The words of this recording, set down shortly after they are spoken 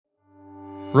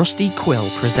Rusty Quill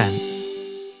presents.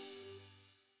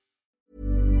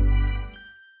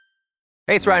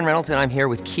 Hey, it's Ryan Reynolds, and I'm here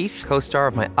with Keith, co-star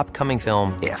of my upcoming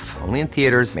film, If, only in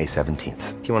theaters May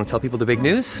 17th. Do you want to tell people the big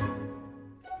news?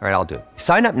 All right, I'll do it.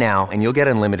 Sign up now and you'll get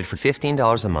unlimited for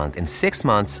 $15 a month and 6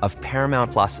 months of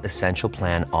Paramount Plus Essential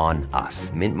Plan on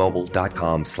us.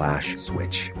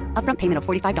 MintMobile.com/switch. Upfront payment of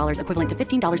 $45 equivalent to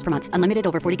 $15 per month. Unlimited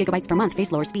over 40 gigabytes per month.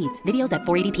 Face lower speeds. Videos at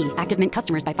 480p. Active Mint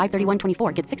customers by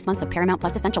 531.24 get 6 months of Paramount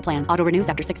Plus Essential Plan. Auto renews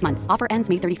after 6 months. Offer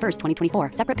ends May 31st,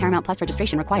 2024. Separate Paramount Plus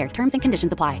registration required. Terms and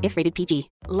conditions apply if rated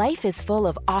PG. Life is full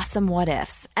of awesome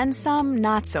what-ifs and some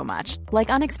not so much,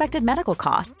 like unexpected medical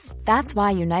costs. That's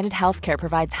why United Healthcare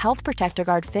provides Health Protector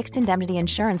Guard fixed indemnity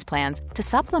insurance plans to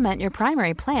supplement your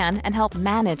primary plan and help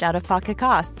manage out-of-pocket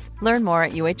costs. Learn more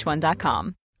at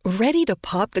uh1.com. Ready to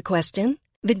pop the question?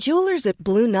 The jewelers at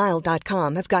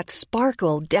BlueNile.com have got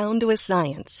sparkle down to a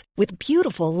science with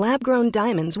beautiful lab-grown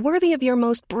diamonds worthy of your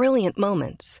most brilliant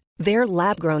moments. Their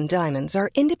lab-grown diamonds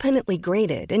are independently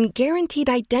graded and guaranteed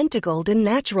identical to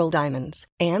natural diamonds,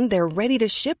 and they're ready to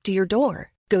ship to your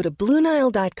door. Go to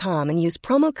BlueNile.com and use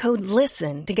promo code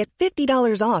LISTEN to get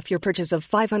 $50 off your purchase of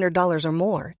 $500 or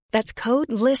more. That's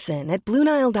code LISTEN at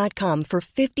BlueNile.com for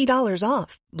 $50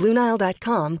 off.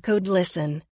 BlueNile.com, code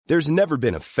LISTEN. There's never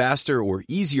been a faster or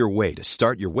easier way to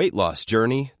start your weight loss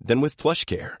journey than with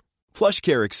PlushCare.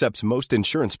 PlushCare accepts most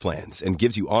insurance plans and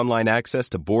gives you online access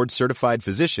to board-certified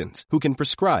physicians who can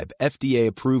prescribe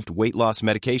FDA-approved weight loss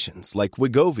medications like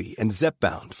Wegovy and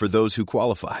Zepbound for those who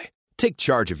qualify. Take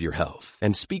charge of your health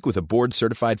and speak with a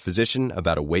board-certified physician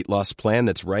about a weight loss plan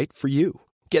that's right for you.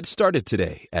 Get started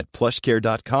today at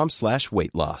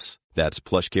plushcare.com/weight loss. That's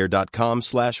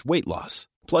plushcare.com/weight loss.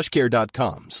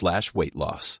 plushcare.com/weight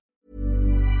loss.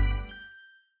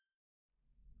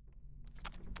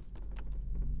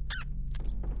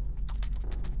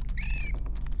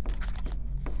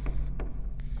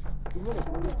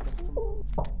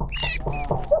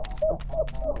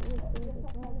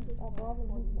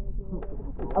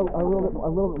 Oh, a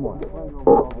little bit more.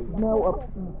 No,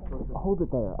 hold it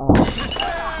there.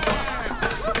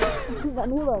 Let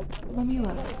me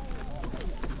look.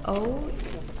 Oh,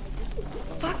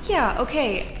 fuck yeah.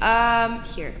 Okay,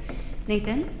 here.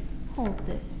 Nathan, hold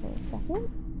this for a second.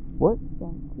 What?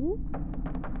 Thank you.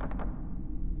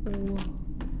 Whoa.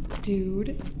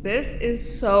 Dude, this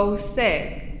is so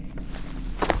sick.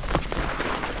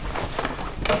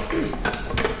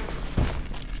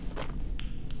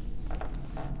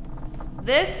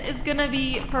 This is gonna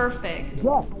be perfect.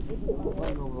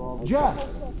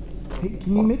 Jess! Hey,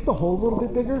 can you make the hole a little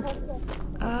bit bigger?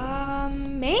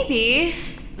 Maybe.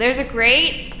 There's a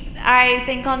grate. I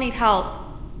think I'll need help.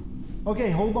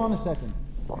 Okay, hold on a second.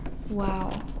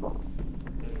 Wow.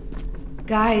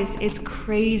 Guys, it's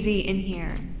crazy in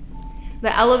here.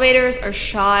 The elevators are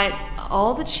shot.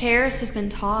 All the chairs have been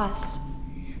tossed.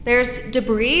 There's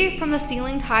debris from the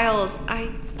ceiling tiles. I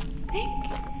think...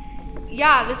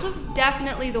 Yeah, this was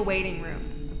definitely the waiting room.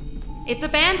 It's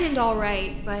abandoned, all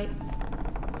right, but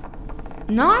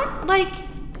not, like,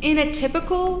 in a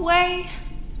typical way.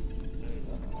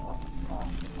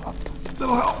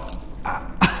 Little help.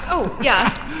 Oh,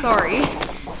 yeah, sorry.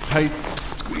 Tight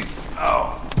squeeze.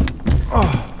 Oh,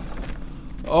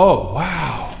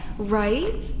 wow.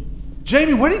 Right?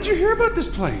 Jamie, when did you hear about this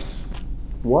place?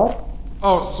 What?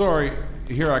 Oh, sorry.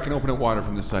 Here, I can open it wider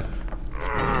from this side.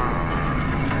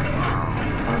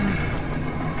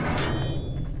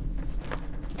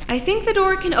 I think the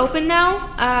door can open now.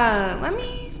 Let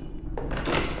me...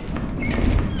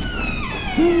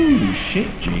 Holy shit,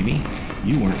 Jamie.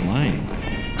 You weren't lying.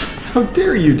 How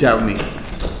dare you doubt me?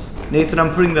 Nathan,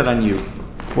 I'm putting that on you.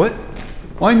 What?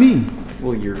 Why me?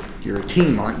 Well, you're a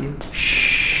team, aren't you?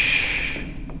 Shh.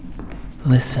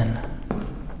 Listen.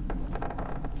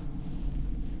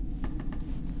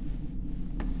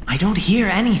 I don't hear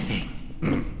anything.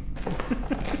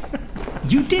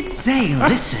 You did say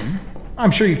listen. I'm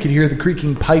sure you could hear the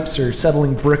creaking pipes or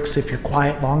settling bricks if you're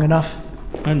quiet long enough.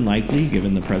 Unlikely,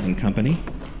 given the present company.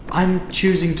 I'm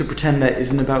choosing to pretend that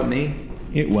isn't about me.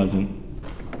 It wasn't.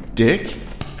 Dick?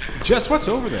 Jess, what's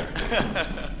over there?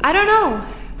 I don't know.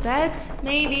 Beds,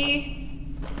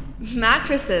 maybe.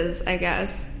 Mattresses, I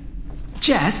guess.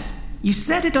 Jess, you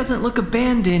said it doesn't look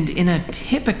abandoned in a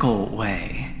typical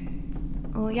way.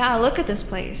 Well, yeah, look at this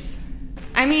place.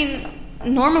 I mean,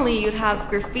 normally you'd have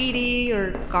graffiti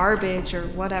or garbage or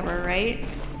whatever, right?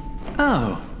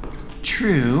 Oh,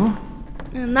 true.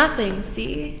 Nothing,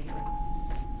 see?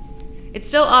 It's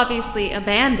still obviously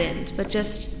abandoned, but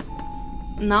just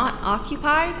not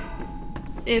occupied,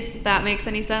 if that makes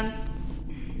any sense.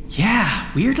 Yeah,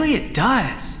 weirdly it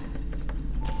does.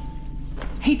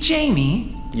 Hey,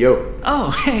 Jamie, Yo.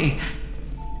 Oh, hey.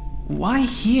 Why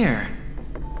here?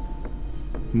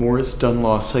 Morris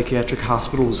Dunlaw Psychiatric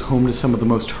Hospital was home to some of the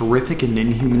most horrific and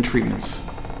inhuman treatments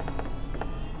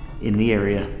in the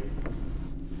area.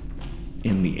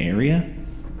 In the area?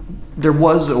 There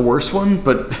was a worse one,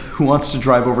 but who wants to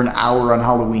drive over an hour on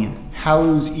Halloween?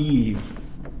 Hallows Eve.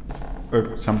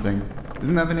 Or something.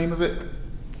 Isn't that the name of it?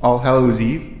 All Hallows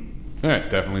Eve? Yeah, it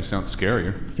definitely sounds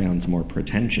scarier. Sounds more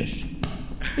pretentious.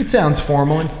 It sounds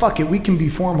formal, and fuck it, we can be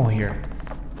formal here.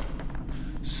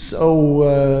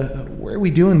 So, where are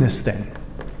we doing this thing?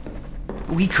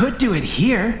 We could do it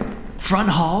here. Front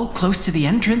hall, close to the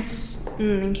entrance.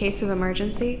 In case of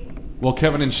emergency? Well,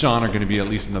 Kevin and Sean are going to be at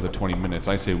least another 20 minutes.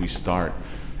 I say we start.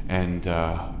 And,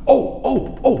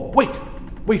 wait.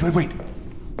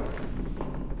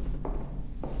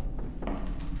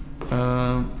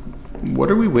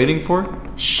 What are we waiting for?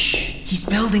 Shh, he's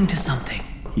building to something.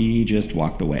 He just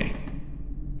walked away.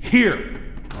 Here!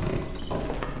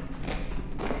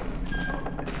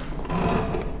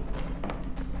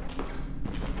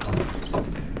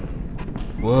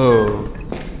 Whoa.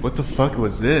 What the fuck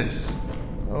was this?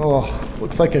 Oh,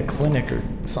 looks like a clinic or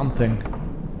something.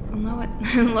 No,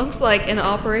 it looks like an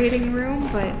operating room,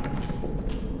 but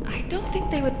I don't think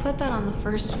they would put that on the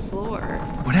first floor.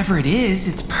 Whatever it is,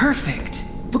 it's perfect.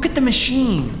 Look at the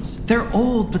machines. They're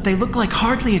old, but they look like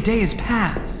hardly a day has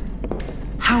passed.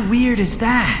 How weird is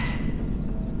that?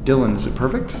 Dylan, is it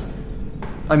perfect?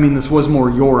 I mean, this was more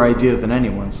your idea than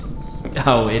anyone's.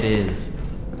 Oh, it is.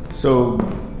 So,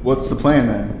 what's the plan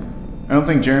then? I don't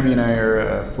think Jeremy and I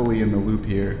are fully in the loop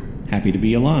here. Happy to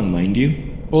be along, mind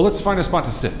you. Well, let's find a spot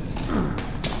to sit.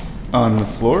 On the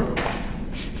floor?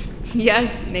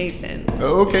 Yes, Nathan.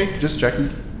 Oh, okay, just checking.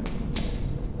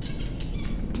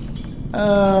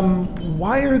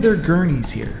 Why are there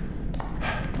gurneys here?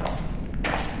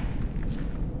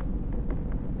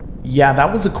 Yeah,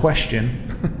 that was a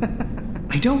question.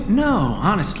 I don't know,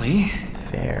 honestly.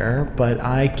 Fair, but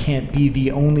I can't be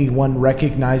the only one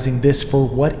recognizing this for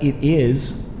what it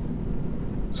is.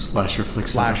 Slasher flick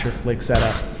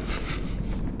setup.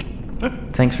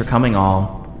 Thanks for coming,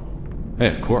 all. Hey,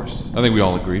 of course. I think we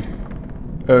all agreed.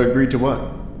 Agreed to what?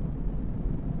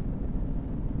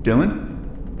 Dylan?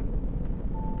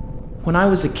 When I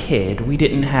was a kid, we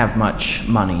didn't have much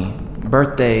money.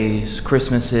 Birthdays,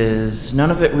 Christmases, none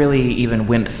of it really even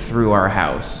went through our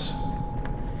house.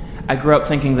 I grew up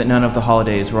thinking that none of the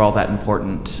holidays were all that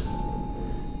important.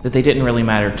 That they didn't really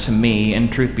matter to me,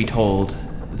 and truth be told,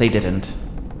 they didn't.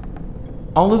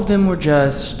 All of them were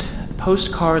just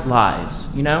postcard lies,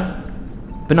 you know?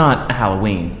 But not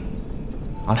Halloween.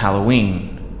 On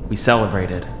Halloween, we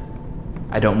celebrated.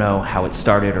 I don't know how it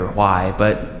started or why,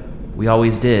 but we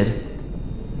always did,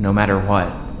 no matter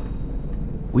what.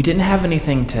 We didn't have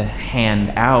anything to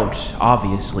hand out,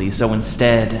 obviously, so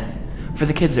instead, for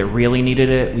the kids that really needed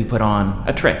it, we put on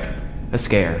a trick, a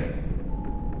scare.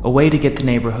 A way to get the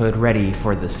neighborhood ready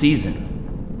for the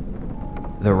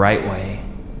season. The right way.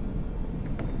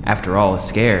 After all, a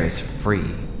scare is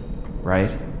free,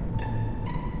 right?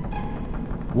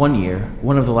 One year,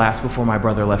 one of the last before my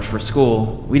brother left for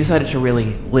school, we decided to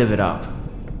really live it up.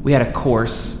 We had a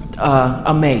course,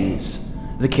 a maze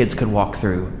the kids could walk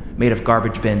through, made of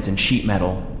garbage bins and sheet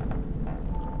metal.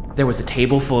 There was a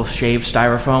table full of shaved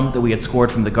styrofoam that we had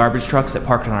scored from the garbage trucks that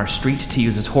parked on our street to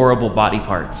use as horrible body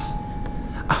parts.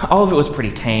 All of it was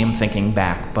pretty tame, thinking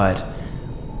back, but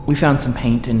we found some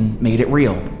paint and made it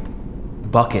real.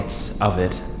 Buckets of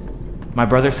it. My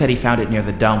brother said he found it near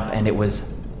the dump, and it was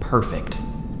perfect.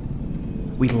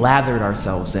 We lathered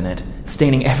ourselves in it,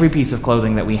 staining every piece of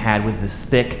clothing that we had with this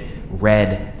thick,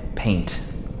 red paint.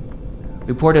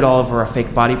 We poured it all over our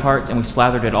fake body parts, and we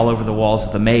slathered it all over the walls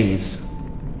of the maze.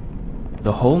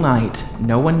 The whole night,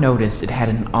 no one noticed it had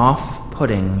an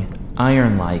off-putting,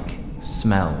 iron-like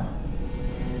smell.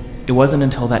 It wasn't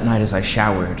until that night as I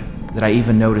showered that I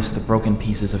even noticed the broken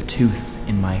pieces of tooth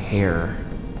in my hair.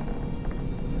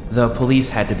 The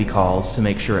police had to be called to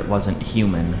make sure it wasn't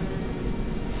human.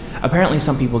 Apparently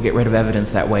some people get rid of evidence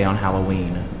that way on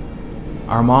Halloween.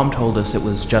 Our mom told us it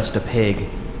was just a pig,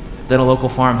 that a local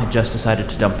farm had just decided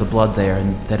to dump the blood there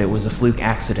and that it was a fluke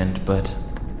accident, but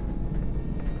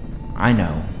I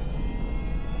know.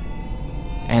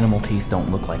 Animal teeth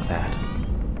don't look like that.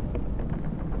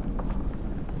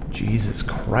 Jesus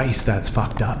Christ, that's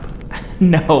fucked up.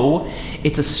 No,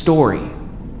 it's a story.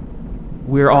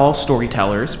 We're all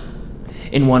storytellers.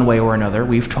 In one way or another,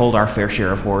 we've told our fair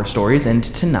share of horror stories, and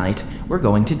tonight we're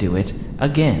going to do it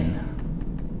again.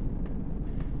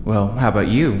 Well, how about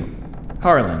you,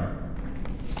 Harlan?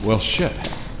 Well, shit.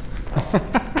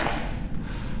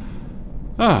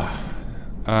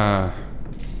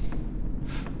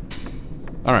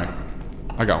 All right,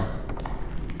 I got one.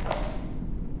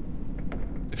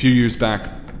 A few years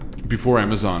back, before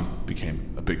Amazon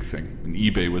became a big thing, and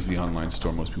eBay was the online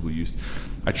store most people used,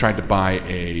 I tried to buy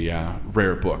a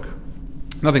rare book.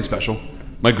 Nothing special.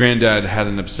 My granddad had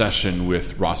an obsession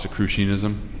with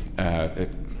Rosicrucianism.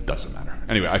 It doesn't matter.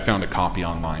 Anyway, I found a copy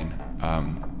online,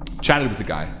 chatted with the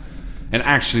guy, and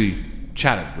actually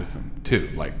chatted with him too,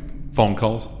 like phone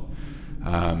calls.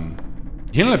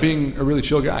 He ended up being a really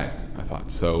chill guy, I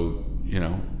thought. So,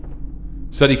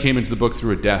 said he came into the book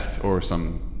through a death or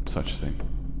some such thing.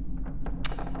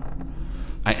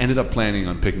 I ended up planning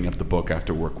on picking up the book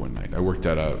after work one night. I worked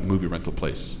at a movie rental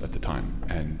place at the time,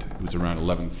 and it was around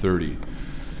 11:30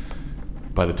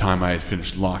 by the time I had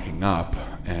finished locking up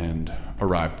and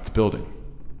arrived at the building.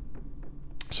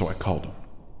 So I called him.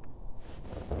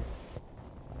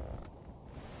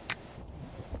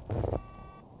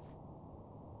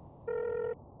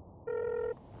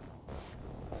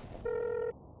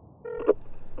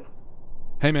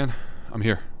 Hey man, I'm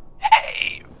here.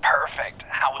 Hey, perfect.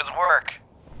 How was work?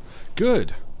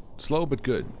 Good. Slow but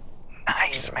good.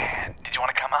 Nice, man. Did you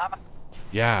want to come up?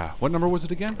 Yeah. What number was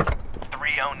it again?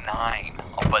 309.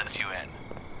 I'll buzz you in.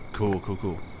 Cool.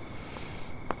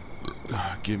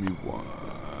 Give me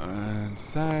one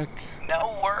sec.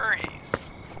 No worries.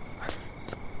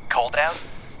 Cold out?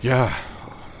 Yeah.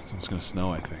 It's almost gonna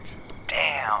snow, I think.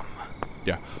 Damn.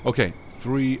 Yeah. Okay.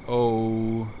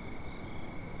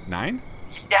 309?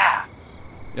 Yeah.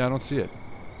 Yeah, I don't see it.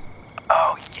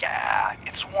 Oh, yeah.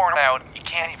 It's worn out. You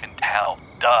can't even tell.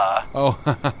 Duh. Oh.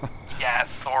 Yeah,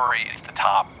 sorry. It's the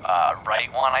top right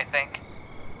one, I think.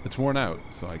 It's worn out,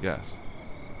 so I guess.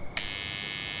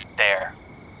 There.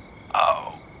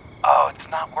 Oh, it's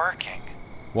not working.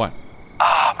 What?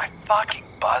 My fucking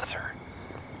buzzer.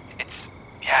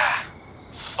 Yeah.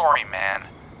 Sorry, man.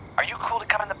 Are you cool to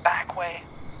come in the back way?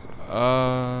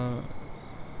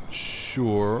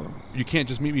 Sure. You can't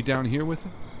just meet me down here with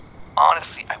it?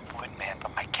 Honestly, I would, man,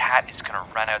 but my cat is gonna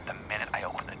run out the minute I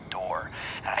open the door,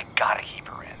 and I gotta keep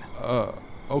her in.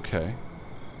 Okay.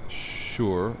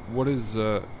 Sure. What is,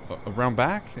 around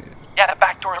back? Yeah, the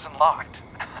back door isn't locked.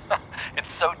 It's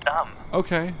so dumb.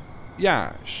 Okay.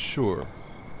 Yeah, sure.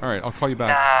 Alright, I'll call you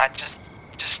back. Nah, just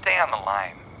stay on the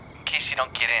line, in case you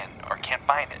don't get in, or can't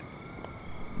find it.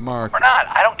 Mark. Or not,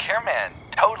 I don't care, man.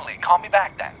 Totally. Call me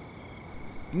back then.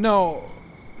 No,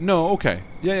 okay.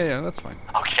 Yeah, that's fine.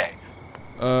 Okay.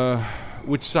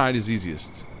 Which side is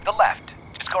easiest? The left.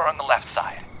 Just go around the left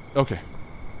side. Okay.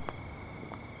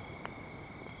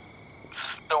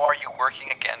 So are you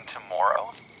working again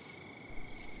tomorrow?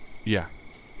 Yeah.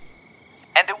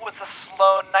 And it was a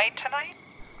slow night tonight?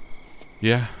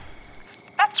 Yeah.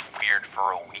 That's weird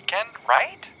for a weekend,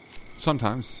 right?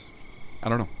 Sometimes. I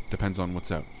don't know. Depends on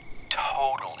what's out.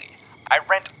 Totally. I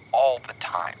rent all the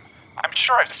time. I'm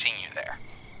sure I've seen you there.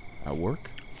 At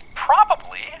work?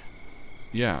 Probably.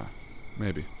 Yeah,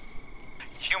 maybe.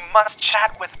 You must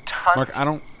chat with tons... Mark, I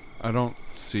don't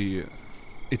see...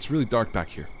 It's really dark back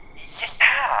here.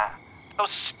 Yeah.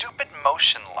 Those stupid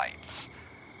motion lights.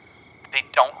 They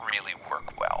don't really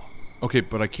work well. Okay,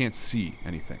 but I can't see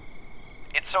anything.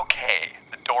 It's okay.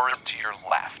 The door is to your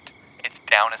left. It's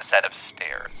down a set of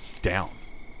stairs. Down?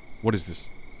 What is this?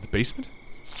 The basement?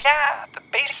 Yeah, the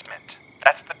basement.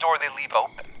 That's the door they leave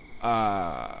open.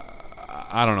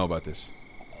 I don't know about this.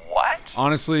 What?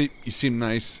 Honestly, you seem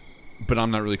nice, but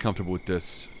I'm not really comfortable with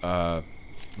this.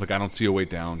 Look, I don't see a way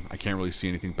down. I can't really see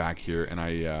anything back here, and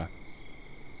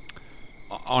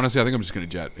honestly, I think I'm just gonna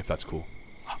jet, if that's cool.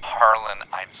 Harlan,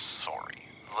 I'm sorry.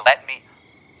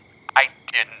 I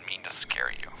didn't mean to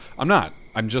scare you. I'm not.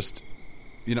 I'm just,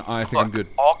 I think I'm good.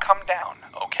 I'll come down,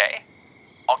 okay?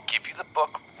 I'll give you the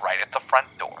book right at the front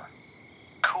door.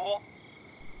 Cool?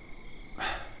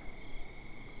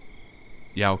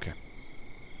 Yeah, okay.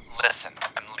 Listen,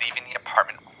 I'm leaving the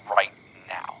apartment right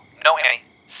now. No, Annie,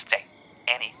 stay.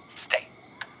 Annie, stay.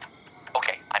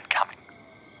 Okay, I'm coming.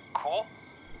 Cool?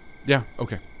 Yeah,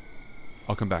 okay.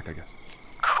 I'll come back, I guess.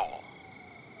 Cool.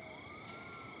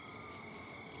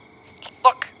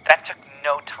 Look, that took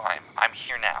no time. I'm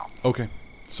here now. Okay.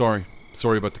 Sorry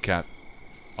about the cat.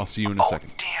 I'll see you in a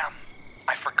second. Damn.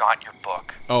 I forgot your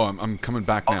book. Oh, I'm coming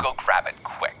back now. I'll go grab it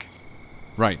quick.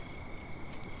 Right.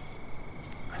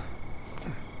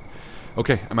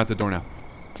 Okay, I'm at the door now.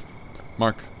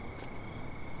 Mark?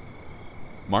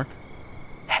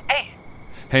 Hey!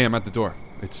 Hey, I'm at the door.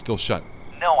 It's still shut.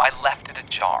 No, I left it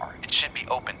ajar. It should be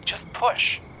open. Just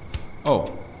push.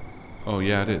 Oh,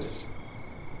 yeah, it is.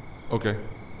 Okay.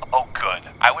 Oh, good.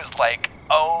 I was like,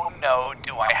 oh no,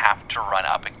 do I have to run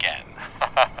up again?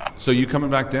 So you coming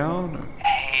back down? Or?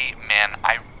 Hey, man,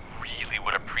 I really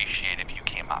would appreciate if you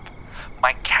came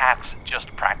cats just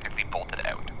practically bolted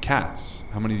out. Cats?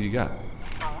 How many do you got?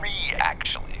 3,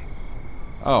 actually.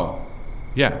 Oh,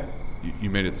 yeah. You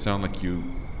made it sound like you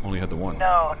only had the one.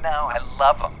 No, I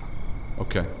love them.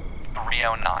 Okay.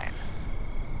 309.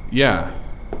 Yeah.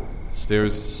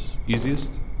 Stairs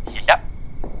easiest? Yep.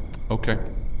 Okay.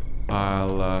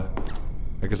 I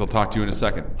guess I'll talk to you in a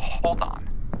second. Hold on.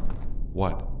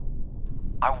 What?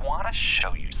 I want to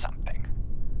show you something.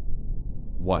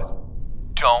 What?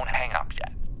 Don't hang up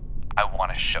yet. I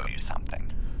want to show you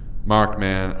something. Mark,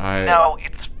 man, No,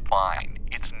 it's fine.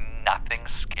 It's nothing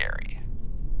scary.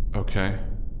 Okay.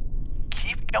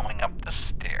 Keep going up the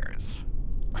stairs.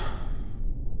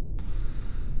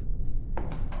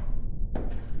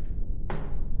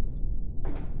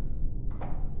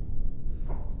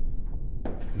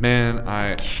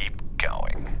 Man, Keep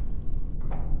going.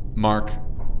 Mark.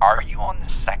 Are you on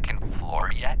the 2nd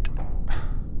floor yet?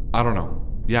 I don't know.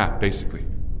 Yeah, basically.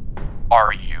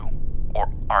 Are you,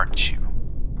 or aren't you?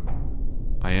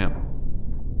 I am.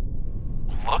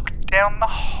 Look down the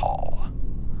hall.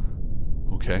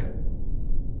 Okay.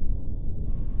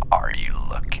 Are you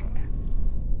looking?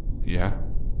 Yeah.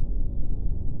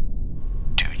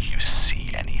 Do you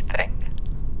see anything?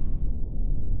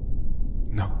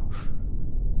 No.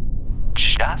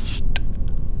 Just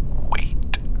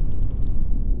wait.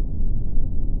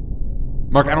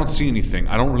 Mark, I don't see anything.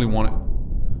 I don't really want it.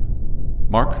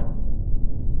 Mark?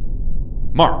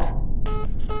 Mark!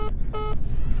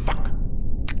 Fuck.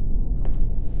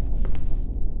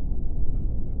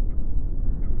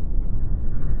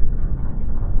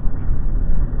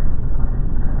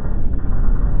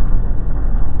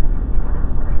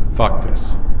 Fuck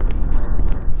this.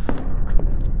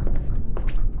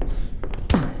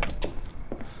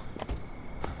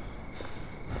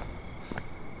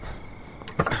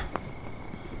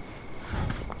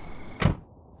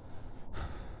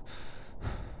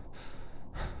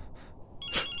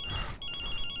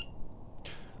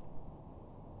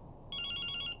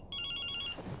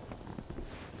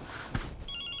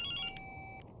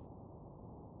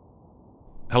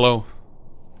 Hello?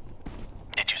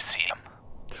 Did you see him?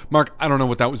 Mark, I don't know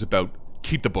what that was about.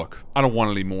 Keep the book. I don't want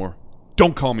it anymore.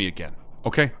 Don't call me again,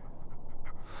 okay?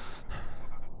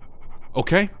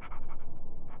 Okay?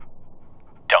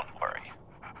 Don't worry.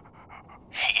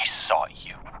 He saw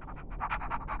you.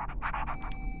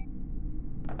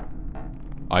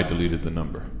 I deleted the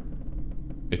number.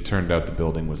 It turned out the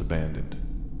building was abandoned.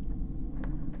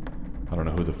 I don't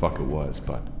know who the fuck it was,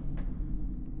 but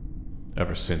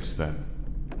ever since then,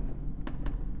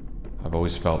 I've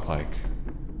always felt like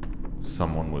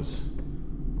someone was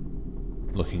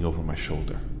looking over my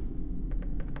shoulder.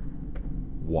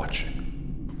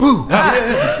 Watching. Boo!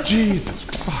 Jesus,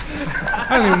 fuck.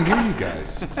 I didn't even hear you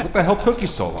guys. What the hell took you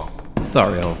so long?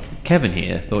 Sorry, old Kevin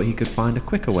here thought he could find a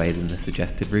quicker way than the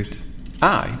suggested route.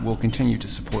 I will continue to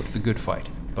support the good fight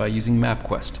by using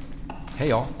MapQuest.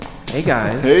 Hey, all. Hey,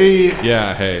 guys. Hey.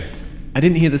 Yeah, hey. I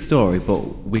didn't hear the story, but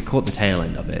we caught the tail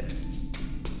end of it.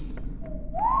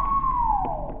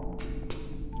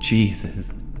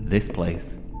 Jesus, this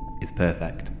place is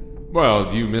perfect.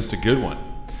 Well, you missed a good one.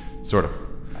 Sort of.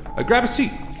 Grab a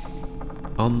seat.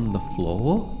 On the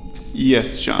floor?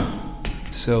 Yes, Sean.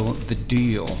 So the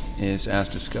deal is as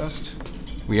discussed.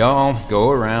 We all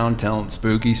go around telling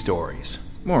spooky stories.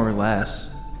 More or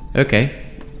less. Okay.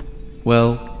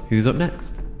 Well, who's up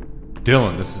next?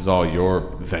 Dylan, this is all your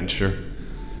venture.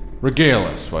 Regale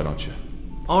us, why don't you?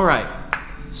 Alright,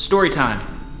 story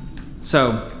time.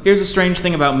 So, here's a strange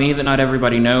thing about me that not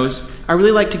everybody knows. I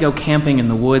really like to go camping in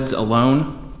the woods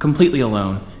alone. Completely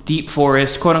alone. Deep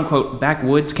forest, quote-unquote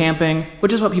backwoods camping,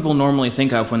 which is what people normally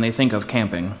think of when they think of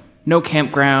camping. No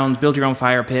campgrounds, build your own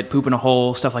fire pit, poop in a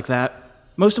hole, stuff like that.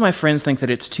 Most of my friends think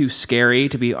that it's too scary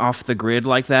to be off the grid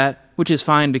like that, which is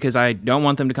fine because I don't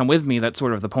want them to come with me, that's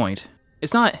sort of the point.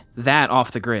 It's not that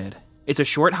off the grid. It's a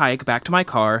short hike back to my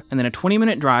car, and then a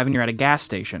 20-minute drive and you're at a gas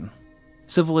station.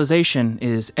 Civilization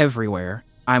is everywhere.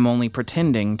 I'm only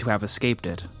pretending to have escaped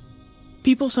it.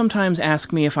 People sometimes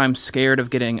ask me if I'm scared of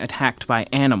getting attacked by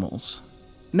animals.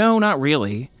 No, not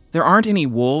really. There aren't any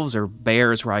wolves or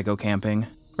bears where I go camping.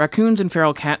 Raccoons and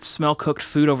feral cats smell cooked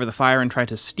food over the fire and try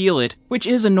to steal it, which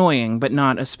is annoying, but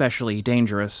not especially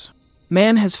dangerous.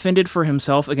 Man has fended for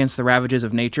himself against the ravages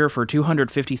of nature for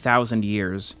 250,000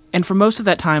 years, and for most of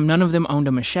that time none of them owned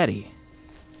a machete.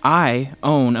 I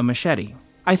own a machete.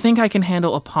 I think I can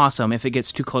handle a possum if it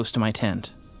gets too close to my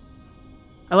tent.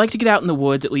 I like to get out in the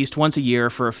woods at least once a year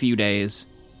for a few days.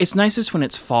 It's nicest when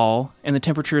it's fall, and the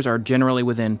temperatures are generally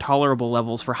within tolerable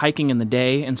levels for hiking in the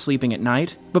day and sleeping at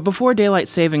night, but before daylight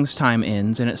savings time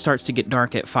ends and it starts to get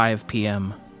dark at 5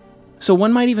 p.m. So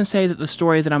one might even say that the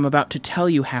story that I'm about to tell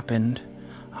you happened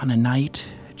on a night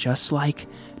just like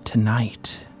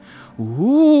tonight.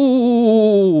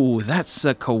 Ooh, that's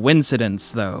a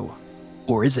coincidence, though.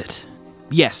 Or is it?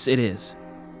 Yes, it is.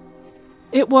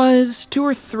 It was 2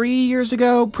 or 3 years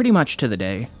ago, pretty much to the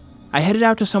day. I headed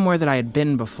out to somewhere that I had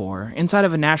been before, inside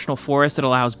of a national forest that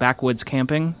allows backwoods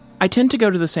camping. I tend to go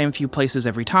to the same few places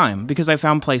every time, because I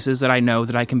found places that I know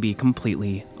that I can be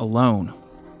completely alone.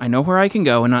 I know where I can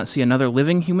go and not see another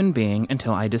living human being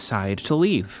until I decide to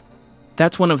leave.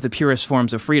 That's one of the purest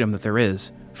forms of freedom that there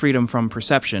is. Freedom from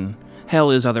perception.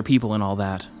 Hell is other people and all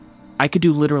that. I could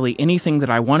do literally anything that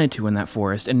I wanted to in that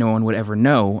forest and no one would ever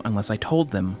know unless I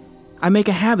told them. I make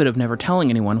a habit of never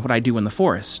telling anyone what I do in the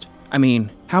forest. I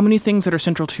mean, how many things that are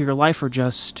central to your life are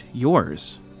just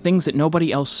yours? Things that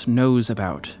nobody else knows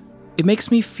about. It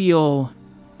makes me feel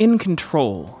in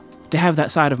control to have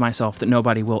that side of myself that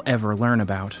nobody will ever learn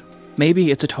about. Maybe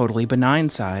it's a totally benign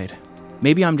side.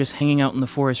 Maybe I'm just hanging out in the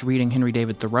forest reading Henry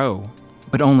David Thoreau.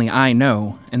 But only I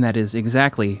know, and that is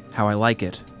exactly how I like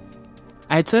it.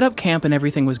 I had set up camp and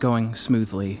everything was going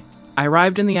smoothly. I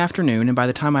arrived in the afternoon, and by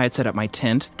the time I had set up my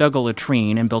tent, dug a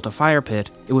latrine, and built a fire pit,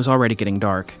 it was already getting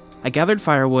dark. I gathered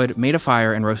firewood, made a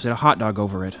fire, and roasted a hot dog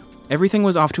over it. Everything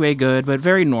was off to a good but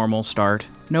very normal start.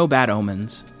 No bad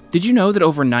omens. Did you know that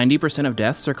over 90% of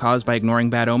deaths are caused by ignoring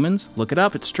bad omens? Look it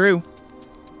up, it's true.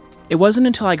 It wasn't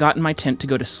until I got in my tent to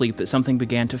go to sleep that something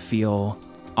began to feel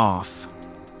off.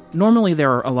 Normally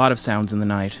there are a lot of sounds in the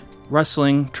night.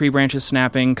 Rustling, tree branches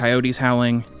snapping, coyotes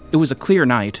howling. It was a clear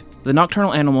night. The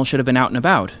nocturnal animals should have been out and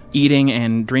about, eating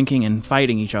and drinking and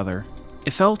fighting each other.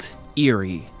 It felt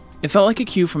eerie. It felt like a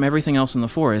cue from everything else in the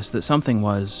forest that something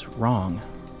was wrong.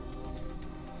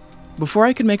 Before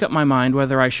I could make up my mind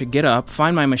whether I should get up,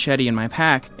 find my machete in my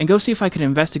pack, and go see if I could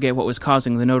investigate what was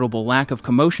causing the notable lack of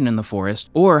commotion in the forest,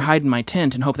 or hide in my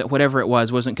tent and hope that whatever it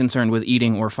was wasn't concerned with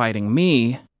eating or fighting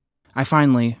me, I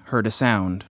finally heard a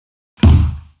sound.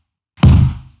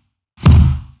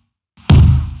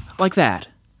 Like that.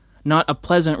 Not a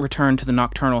pleasant return to the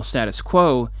nocturnal status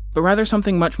quo, but rather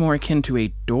something much more akin to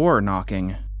a door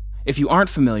knocking. If you aren't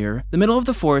familiar, the middle of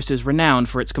the forest is renowned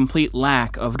for its complete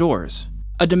lack of doors.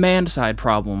 A demand-side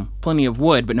problem, plenty of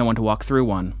wood but no one to walk through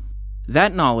one.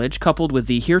 That knowledge, coupled with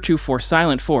the heretofore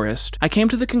silent forest, I came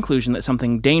to the conclusion that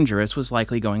something dangerous was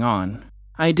likely going on.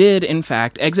 I did, in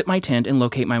fact, exit my tent and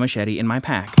locate my machete in my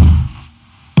pack.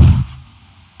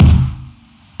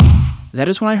 That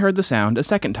is when I heard the sound a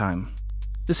second time.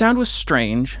 The sound was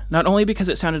strange, not only because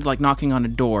it sounded like knocking on a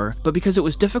door, but because it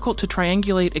was difficult to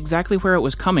triangulate exactly where it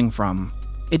was coming from.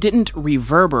 It didn't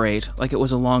reverberate like it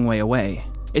was a long way away.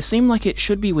 It seemed like it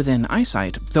should be within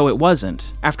eyesight, though it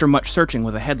wasn't, after much searching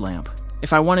with a headlamp.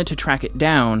 If I wanted to track it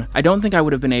down, I don't think I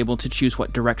would have been able to choose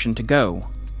what direction to go.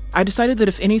 I decided that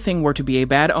if anything were to be a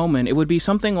bad omen, it would be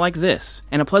something like this,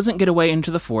 and a pleasant getaway into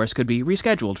the forest could be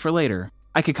rescheduled for later.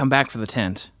 I could come back for the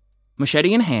tent.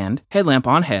 Machete in hand, headlamp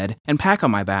on head, and pack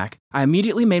on my back, I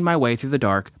immediately made my way through the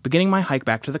dark, beginning my hike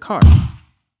back to the car.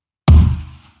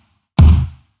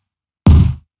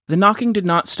 The knocking did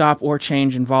not stop or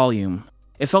change in volume.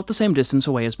 It felt the same distance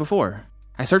away as before.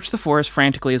 I searched the forest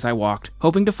frantically as I walked,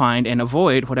 hoping to find and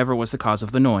avoid whatever was the cause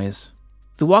of the noise.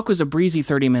 The walk was a breezy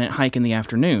 30-minute hike in the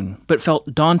afternoon, but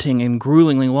felt daunting and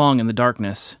gruelingly long in the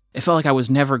darkness. It felt like I was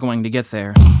never going to get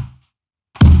there.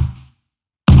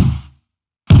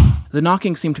 The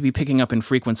knocking seemed to be picking up in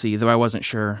frequency, though I wasn't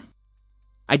sure.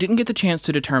 I didn't get the chance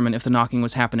to determine if the knocking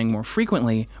was happening more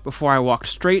frequently before I walked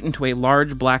straight into a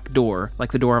large black door,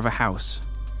 like the door of a house.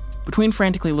 Between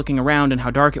frantically looking around and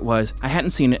how dark it was, I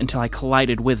hadn't seen it until I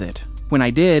collided with it. When I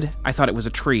did, I thought it was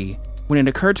a tree. When it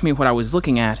occurred to me what I was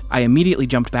looking at, I immediately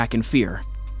jumped back in fear.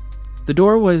 The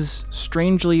door was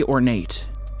strangely ornate.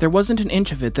 There wasn't an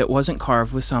inch of it that wasn't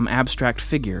carved with some abstract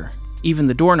figure. Even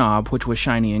the doorknob, which was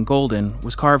shiny and golden,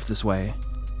 was carved this way.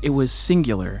 It was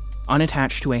singular,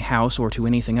 unattached to a house or to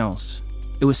anything else.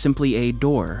 It was simply a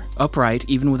door, upright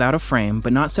even without a frame,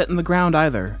 but not set in the ground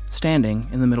either, standing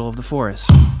in the middle of the forest.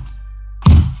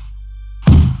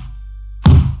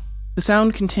 The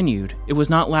sound continued. It was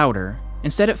not louder.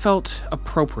 Instead, it felt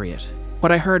appropriate.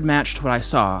 What I heard matched what I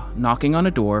saw, knocking on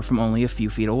a door from only a few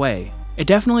feet away. It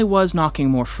definitely was knocking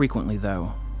more frequently,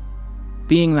 though.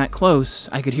 Being that close,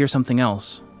 I could hear something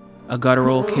else. A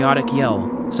guttural, chaotic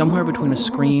yell, somewhere between a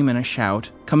scream and a shout,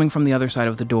 coming from the other side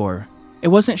of the door. It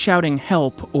wasn't shouting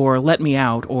help or let me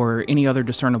out or any other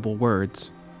discernible words.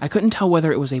 I couldn't tell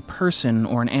whether it was a person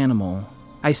or an animal.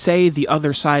 I say the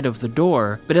other side of the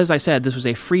door, but as I said, this was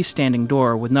a freestanding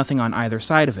door with nothing on either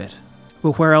side of it.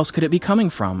 But where else could it be coming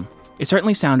from? It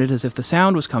certainly sounded as if the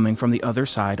sound was coming from the other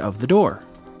side of the door.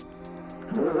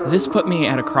 This put me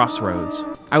at a crossroads.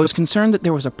 I was concerned that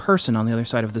there was a person on the other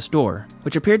side of this door,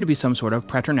 which appeared to be some sort of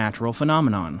preternatural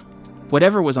phenomenon.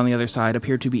 Whatever was on the other side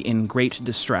appeared to be in great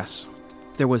distress.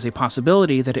 There was a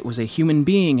possibility that it was a human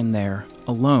being in there,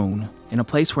 alone, in a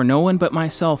place where no one but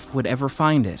myself would ever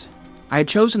find it. I had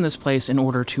chosen this place in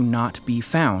order to not be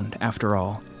found, after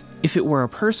all. If it were a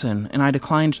person, and I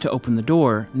declined to open the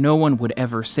door, no one would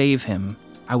ever save him.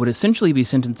 I would essentially be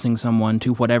sentencing someone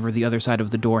to whatever the other side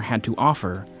of the door had to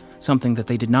offer, something that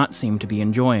they did not seem to be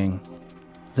enjoying.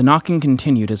 The knocking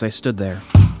continued as I stood there.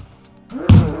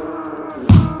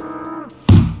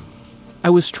 I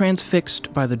was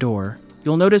transfixed by the door.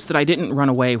 You'll notice that I didn't run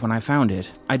away when I found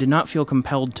it. I did not feel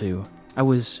compelled to. I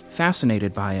was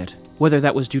fascinated by it, whether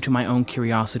that was due to my own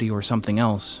curiosity or something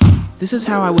else. This is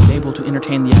how I was able to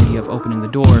entertain the idea of opening the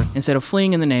door instead of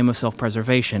fleeing in the name of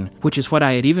self-preservation, which is what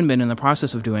I had even been in the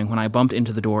process of doing when I bumped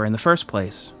into the door in the first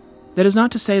place. That is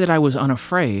not to say that I was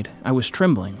unafraid. I was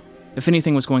trembling. If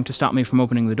anything was going to stop me from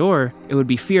opening the door, it would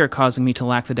be fear causing me to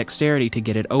lack the dexterity to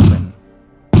get it open.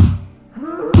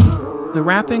 The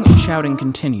rapping and shouting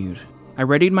continued. I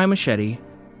readied my machete,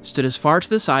 stood as far to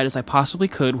the side as I possibly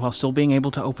could while still being able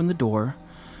to open the door,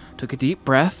 took a deep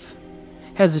breath,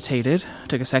 hesitated,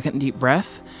 took a second deep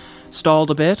breath, stalled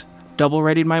a bit,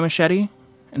 double-readied my machete,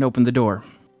 and opened the door.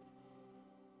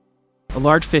 A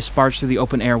large fist barged through the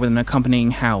open air with an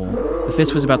accompanying howl. The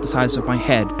fist was about the size of my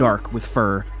head, dark with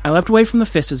fur. I leapt away from the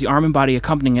fist as the arm and body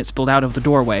accompanying it spilled out of the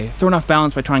doorway, thrown off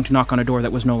balance by trying to knock on a door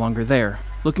that was no longer there.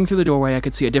 Looking through the doorway, I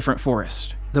could see a different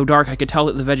forest. Though dark, I could tell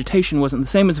that the vegetation wasn't the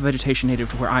same as the vegetation native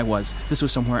to where I was. This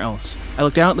was somewhere else. I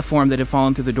looked down at the form that had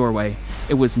fallen through the doorway.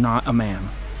 It was not a man.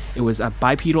 It was a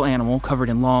bipedal animal covered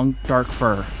in long, dark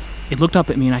fur. It looked up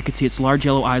at me and I could see its large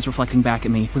yellow eyes reflecting back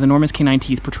at me, with enormous canine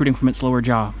teeth protruding from its lower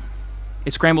jaw.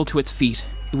 It scrambled to its feet.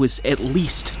 It was at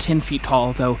least 10 feet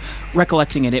tall, though,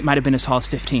 recollecting it might have been as tall as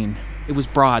 15. It was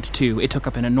broad, too. It took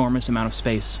up an enormous amount of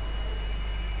space.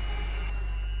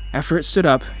 After it stood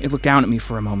up, it looked down at me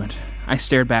for a moment. I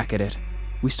stared back at it.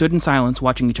 We stood in silence,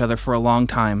 watching each other for a long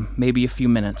time, maybe a few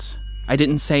minutes. I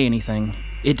didn't say anything.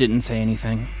 It didn't say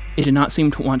anything. It did not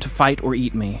seem to want to fight or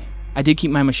eat me. I did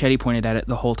keep my machete pointed at it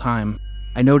the whole time.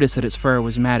 I noticed that its fur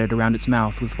was matted around its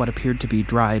mouth with what appeared to be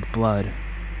dried blood.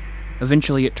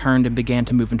 Eventually it turned and began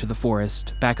to move into the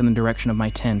forest, back in the direction of my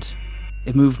tent.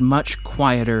 It moved much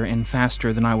quieter and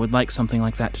faster than I would like something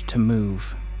like that to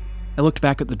move. I looked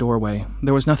back at the doorway.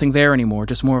 There was nothing there anymore,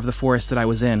 just more of the forest that I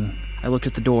was in. I looked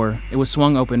at the door. It was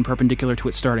swung open, perpendicular to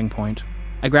its starting point.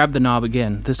 I grabbed the knob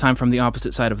again, this time from the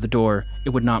opposite side of the door. It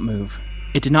would not move.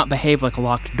 It did not behave like a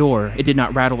locked door. It did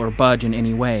not rattle or budge in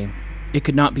any way. It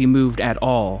could not be moved at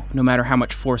all, no matter how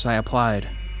much force I applied.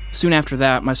 Soon after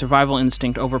that, my survival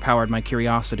instinct overpowered my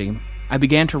curiosity. I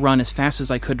began to run as fast as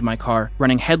I could to my car,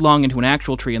 running headlong into an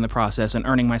actual tree in the process and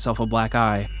earning myself a black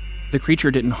eye. The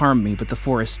creature didn't harm me, but the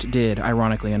forest did,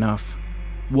 ironically enough.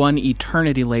 One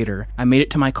eternity later, I made it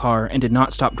to my car and did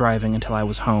not stop driving until I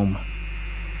was home.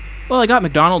 Well, I got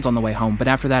McDonald's on the way home, but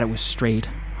after that it was straight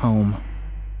home.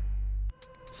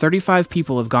 35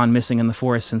 people have gone missing in the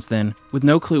forest since then, with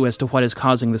no clue as to what is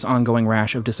causing this ongoing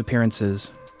rash of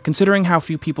disappearances. Considering how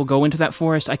few people go into that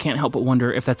forest, I can't help but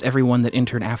wonder if that's everyone that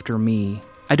entered after me.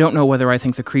 I don't know whether I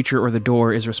think the creature or the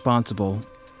door is responsible.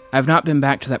 I have not been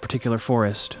back to that particular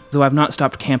forest, though I've not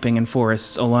stopped camping in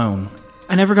forests alone.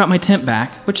 I never got my tent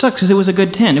back, which sucks because it was a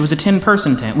good tent. It was a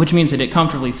 10-person tent, which means that it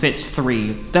comfortably fits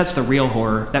 3. That's the real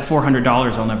horror. That $400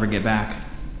 I'll never get back.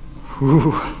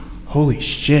 Ooh, holy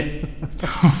shit.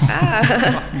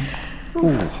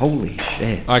 Ooh, holy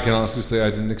shit. I can honestly say I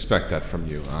didn't expect that from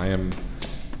you. I am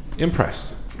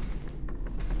impressed.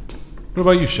 What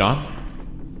about you, Sean?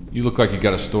 You look like you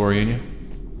got a story in you.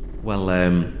 Well,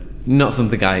 not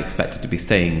something I expected to be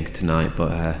saying tonight,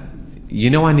 but,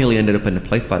 I nearly ended up in a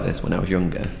place like this when I was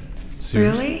younger.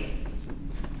 Seriously?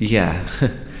 Really? Yeah.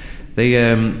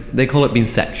 They call it being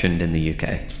sectioned in the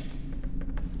UK.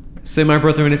 So my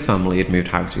brother and his family had moved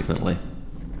house recently.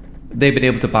 They'd been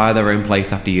able to buy their own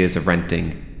place after years of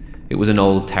renting. It was an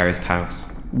old terraced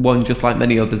house, one just like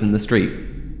many others in the street.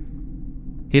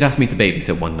 He'd asked me to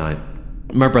babysit one night.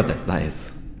 My brother, that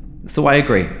is. So I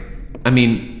agree. I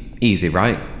mean, easy,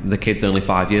 right? The kid's only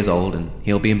 5 years old and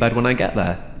he'll be in bed when I get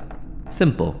there.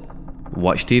 Simple.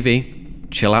 Watch TV,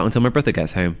 chill out until my brother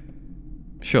gets home.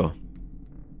 Sure.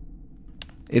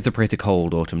 It's a pretty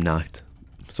cold autumn night,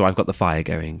 so I've got the fire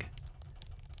going.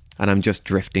 And I'm just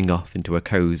drifting off into a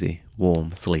cosy,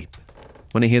 warm sleep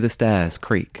when I hear the stairs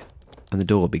creak and the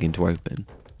door begin to open.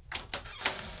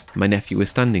 My nephew is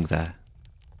standing there.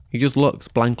 He just looks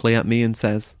blankly at me and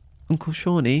says, "Uncle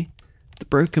Shawnee, the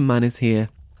broken man is here."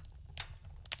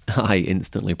 I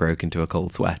instantly broke into a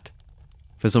cold sweat.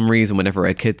 For some reason, whenever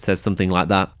a kid says something like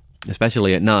that,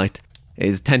 especially at night, it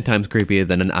is 10 times creepier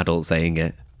than an adult saying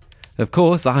it. Of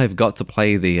course, I've got to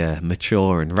play the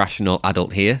mature and rational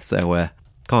adult here, so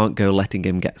can't go letting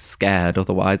him get scared,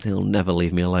 otherwise he'll never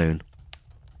leave me alone.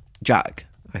 Jack,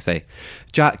 I say.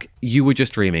 Jack, you were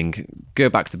just dreaming. Go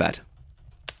back to bed.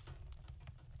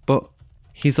 But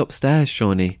he's upstairs,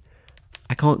 Shawnee.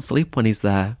 I can't sleep when he's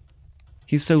there.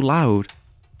 He's so loud.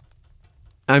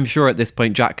 I'm sure at this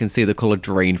point Jack can see the colour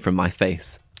drain from my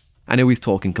face. I know he's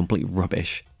talking complete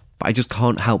rubbish, but I just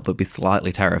can't help but be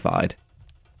slightly terrified.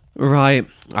 Right,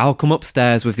 I'll come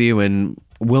upstairs with you and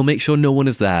we'll make sure no one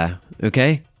is there,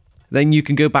 okay? Then you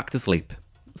can go back to sleep.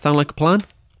 Sound like a plan?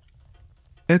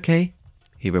 Okay,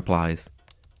 he replies.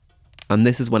 And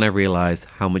this is when I realise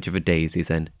how much of a daze he's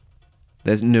in.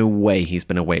 There's no way he's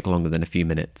been awake longer than a few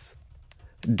minutes.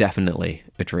 Definitely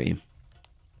a dream.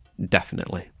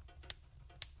 Definitely.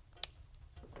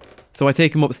 So I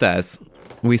take him upstairs.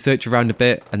 We search around a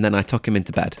bit and then I tuck him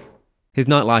into bed. His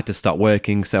nightlight has stopped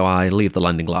working, so I leave the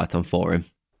landing light on for him.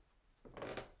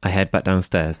 I head back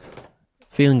downstairs,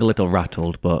 feeling a little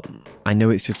rattled, but I know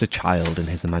it's just a child in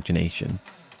his imagination.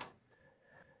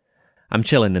 I'm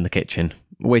chilling in the kitchen,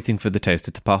 waiting for the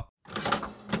toaster to pop,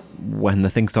 when the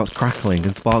thing starts crackling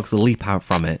and sparks leap out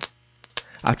from it.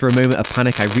 After a moment of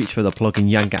panic, I reach for the plug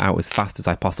and yank it out as fast as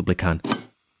I possibly can.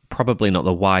 Probably not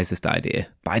the wisest idea,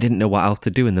 but I didn't know what else to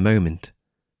do in the moment.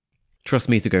 Trust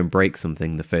me to go and break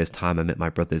something the first time I'm at my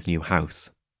brother's new house.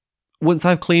 Once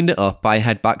I've cleaned it up, I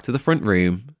head back to the front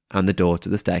room and the door to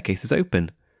the staircase is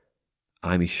open.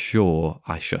 I'm sure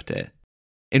I shut it.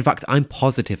 In fact, I'm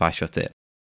positive I shut it.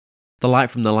 The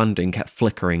light from the landing kept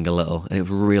flickering a little and it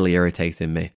was really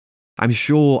irritating me. I'm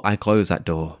sure I closed that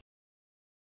door.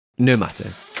 No matter.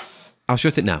 I'll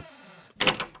shut it now.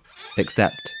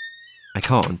 Except, I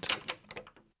can't.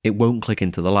 It won't click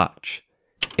into the latch.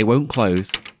 It won't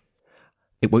close.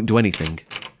 It won't do anything.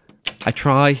 I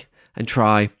try, and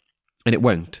it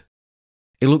won't.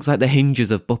 It looks like the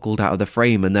hinges have buckled out of the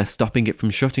frame and they're stopping it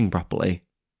from shutting properly.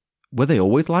 Were they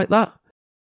always like that?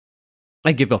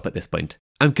 I give up at this point.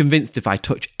 I'm convinced if I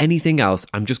touch anything else,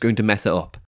 I'm just going to mess it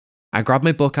up. I grab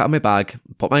my book out of my bag,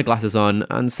 put my glasses on,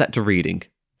 and set to reading.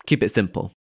 Keep it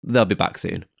simple. They'll be back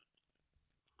soon.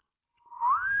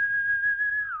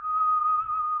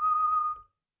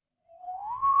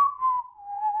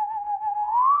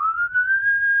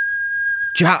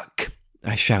 Jack!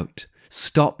 I shout.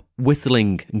 Stop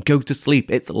whistling and go to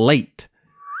sleep. It's late.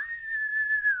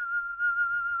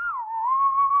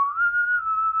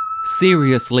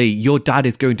 Seriously, your dad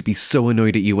is going to be so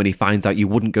annoyed at you when he finds out you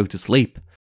wouldn't go to sleep.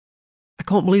 I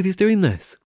can't believe he's doing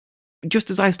this. Just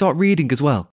as I start reading as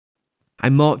well. I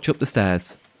march up the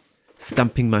stairs,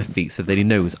 stamping my feet so that he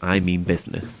knows I mean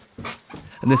business.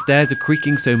 And the stairs are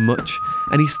creaking so much,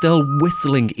 and he's still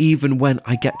whistling even when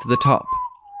I get to the top.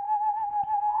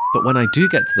 But when I do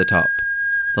get to the top,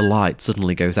 the light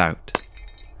suddenly goes out.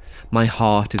 My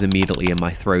heart is immediately in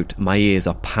my throat, my ears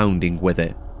are pounding with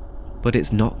it. But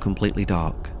it's not completely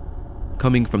dark.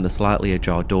 Coming from the slightly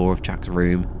ajar door of Jack's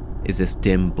room is this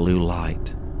dim blue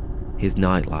light, his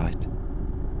nightlight,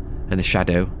 and a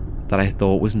shadow that I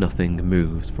thought was nothing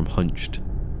moves from hunched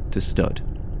to stood.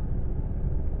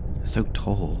 So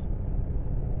tall.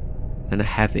 Then a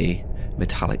heavy,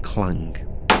 metallic clang.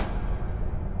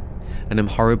 And I'm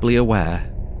horribly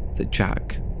aware that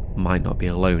Jack might not be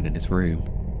alone in his room.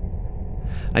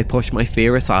 I push my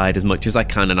fear aside as much as I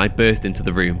can and I burst into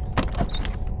the room.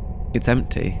 It's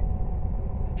empty.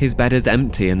 His bed is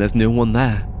empty and there's no one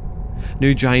there.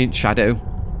 No giant shadow.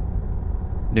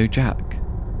 No Jack.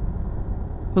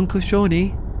 Uncle Shawnee,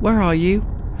 where are you?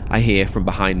 I hear from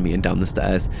behind me and down the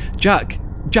stairs. Jack!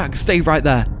 Jack, stay right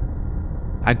there!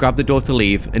 I grab the door to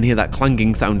leave and hear that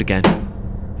clanging sound again.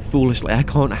 Foolishly, I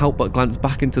can't help but glance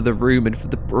back into the room and for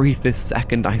the briefest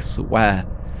second, I swear,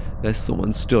 there's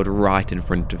someone stood right in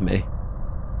front of me.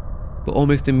 But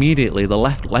almost immediately, the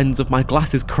left lens of my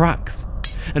glasses cracks,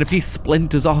 and a piece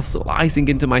splinters off, slicing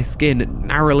into my skin,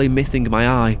 narrowly missing my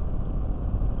eye.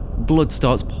 Blood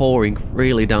starts pouring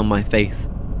freely down my face,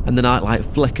 and the nightlight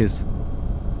flickers,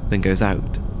 then goes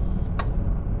out.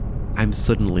 I'm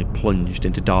suddenly plunged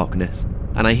into darkness,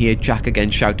 and I hear Jack again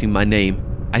shouting my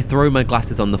name. I throw my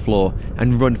glasses on the floor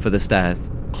and run for the stairs,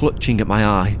 clutching at my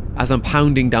eye. As I'm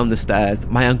pounding down the stairs,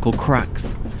 my ankle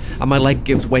cracks, and my leg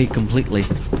gives way completely.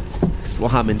 I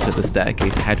slam into the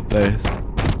staircase head first,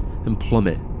 and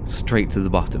plummet straight to the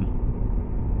bottom.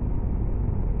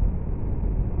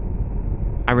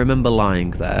 I remember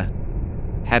lying there,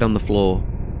 head on the floor,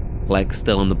 legs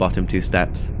still on the bottom 2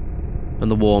 steps, and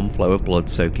the warm flow of blood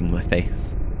soaking my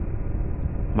face.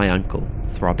 my ankle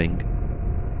throbbing.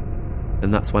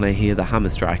 And that's when I hear the hammer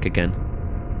strike again,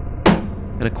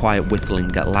 and a quiet whistling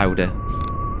get louder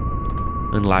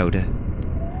and louder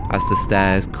as the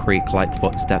stairs creak like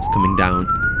footsteps coming down.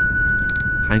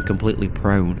 I'm completely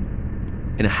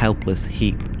prone, in a helpless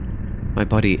heap, my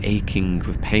body aching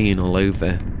with pain all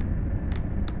over.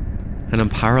 And I'm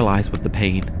paralysed with the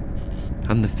pain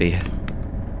and the fear.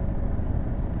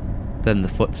 Then the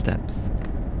footsteps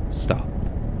stop,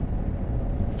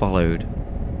 followed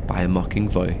by a mocking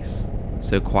voice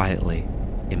so quietly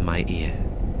in my ear.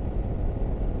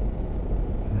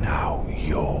 Now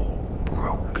you're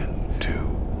broken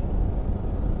too.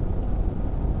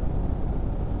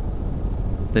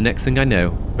 The next thing I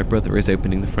know, my brother is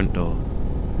opening the front door,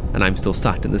 and I'm still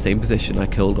sat in the same position I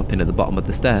curled up in at the bottom of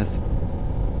the stairs.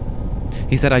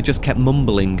 He said I just kept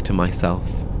mumbling to myself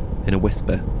in a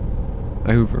whisper,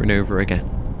 over and over again.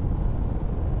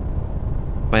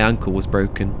 My ankle was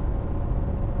broken.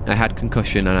 I had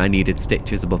concussion and I needed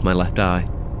stitches above my left eye.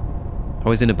 I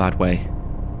was in a bad way.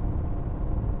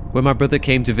 When my brother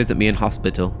came to visit me in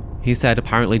hospital, he said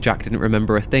apparently Jack didn't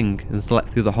remember a thing and slept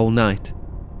through the whole night.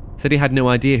 Said he had no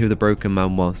idea who the broken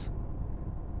man was.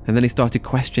 And then he started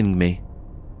questioning me.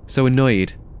 So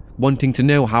annoyed, wanting to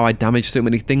know how I damaged so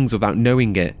many things without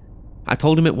knowing it. I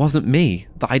told him it wasn't me,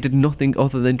 that I did nothing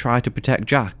other than try to protect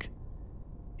Jack.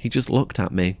 He just looked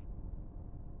at me.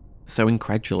 So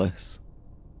incredulous.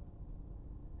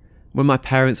 When my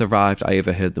parents arrived, I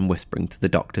overheard them whispering to the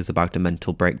doctors about a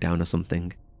mental breakdown or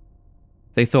something.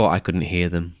 They thought I couldn't hear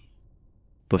them,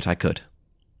 but I could.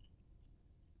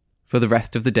 For the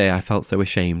rest of the day I felt so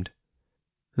ashamed,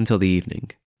 until the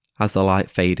evening, as the light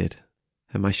faded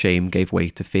and my shame gave way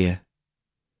to fear.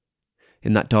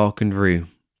 In that darkened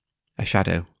room, a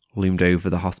shadow loomed over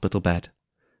the hospital bed,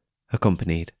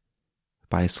 accompanied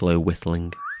by a slow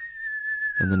whistling,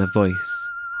 and then a voice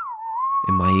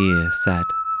in my ear said,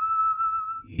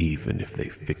 Even if they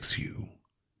fix you,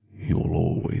 you'll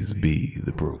always be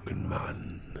the broken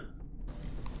man.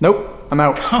 Nope, I'm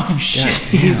out. Oh,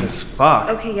 shit. Jesus fuck.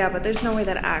 Okay, yeah, but there's no way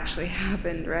that actually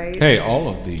happened, right? Hey, all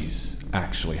of these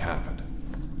actually happened.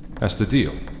 That's the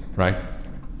deal, right?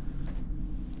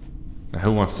 Now,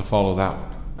 who wants to follow that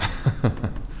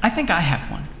one? I think I have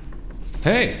one.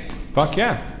 Hey, fuck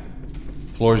yeah.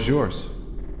 Floor's yours.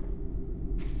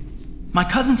 My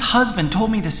cousin's husband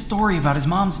told me this story about his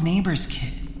mom's neighbor's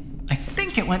kid. I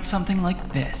think it went something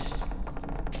like this.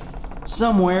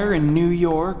 Somewhere in New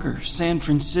York or San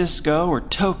Francisco or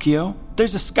Tokyo,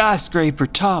 there's a skyscraper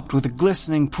topped with a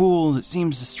glistening pool that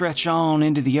seems to stretch on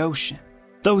into the ocean.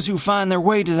 Those who find their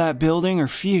way to that building are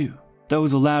few.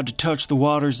 Those allowed to touch the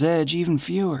water's edge even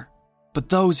fewer. But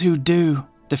those who do,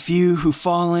 the few who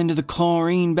fall into the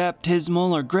chlorine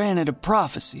baptismal, are granted a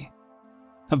prophecy,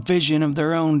 a vision of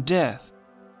their own death.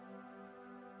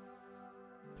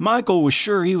 Michael was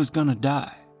sure he was gonna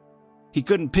die. He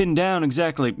couldn't pin down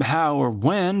exactly how or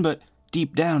when, but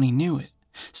deep down he knew it.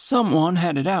 Someone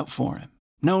had it out for him.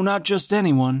 No, not just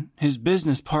anyone. His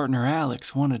business partner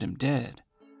Alex wanted him dead.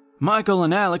 Michael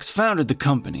and Alex founded the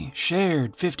company,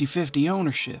 shared 50-50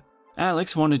 ownership.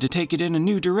 Alex wanted to take it in a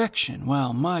new direction,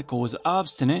 while Michael was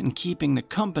obstinate in keeping the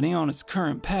company on its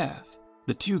current path.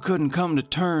 The two couldn't come to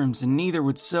terms, and neither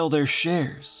would sell their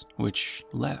shares, which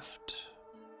left.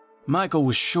 Michael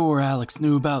was sure Alex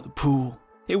knew about the pool.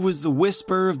 It was the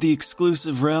whisper of the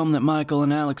exclusive realm that Michael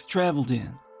and Alex traveled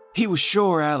in. He was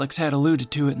sure Alex had alluded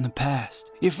to it in the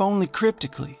past, if only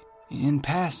cryptically, in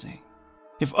passing.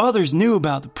 If others knew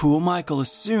about the pool, Michael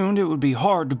assumed it would be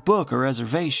hard to book a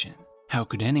reservation. How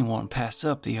could anyone pass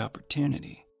up the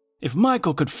opportunity? If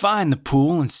Michael could find the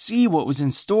pool and see what was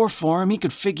in store for him, he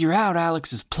could figure out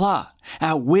Alex's plot,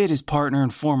 outwit his partner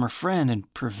and former friend,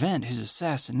 and prevent his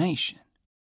assassination.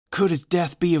 Could his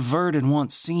death be averted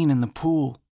once seen in the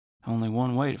pool? Only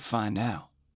one way to find out.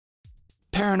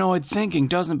 Paranoid thinking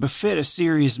doesn't befit a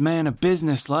serious man of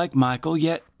business like Michael,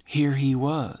 yet here he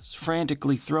was,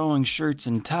 frantically throwing shirts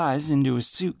and ties into his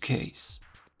suitcase.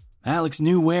 Alex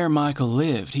knew where Michael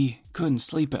lived. He couldn't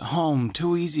sleep at home,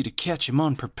 too easy to catch him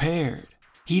unprepared.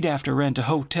 He'd have to rent a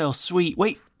hotel suite.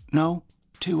 Wait, no,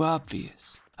 too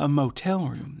obvious. A motel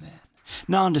room then.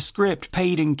 Nondescript,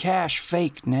 paid in cash,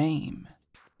 fake name.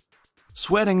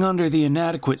 Sweating under the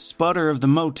inadequate sputter of the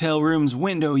motel room's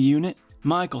window unit,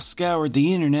 Michael scoured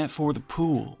the internet for the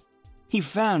pool. He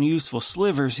found useful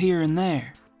slivers here and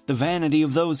there. The vanity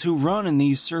of those who run in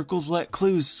these circles let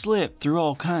clues slip through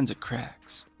all kinds of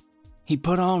cracks. He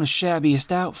put on his shabbiest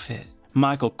outfit,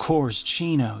 Michael Kors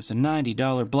chinos, a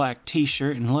 $90 black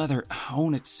t-shirt, and leather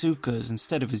Onitsukas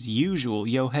instead of his usual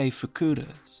Yohei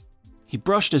Fukudas. He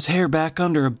brushed his hair back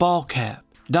under a ball cap,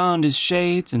 donned his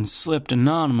shades, and slipped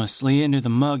anonymously into the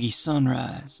muggy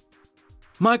sunrise.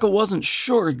 Michael wasn't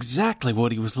sure exactly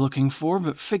what he was looking for,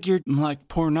 but figured, like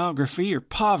pornography or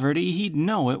poverty, he'd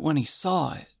know it when he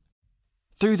saw it.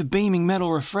 Through the beaming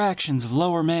metal refractions of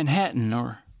lower Manhattan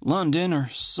or London or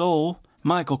Seoul,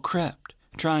 Michael crept,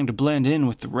 trying to blend in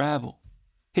with the rabble.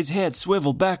 His head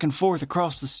swiveled back and forth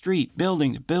across the street,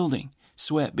 building to building,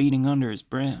 sweat beating under his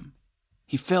brim.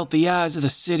 He felt the eyes of the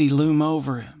city loom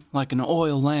over him, like an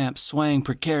oil lamp swaying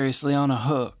precariously on a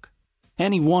hook.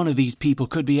 Any one of these people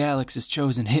could be Alex's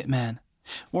chosen hitman.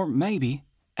 Or maybe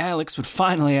Alex would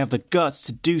finally have the guts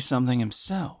to do something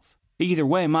himself. Either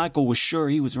way, Michael was sure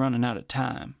he was running out of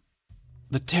time.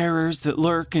 The terrors that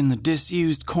lurk in the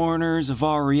disused corners of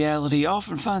our reality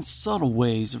often find subtle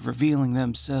ways of revealing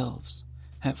themselves.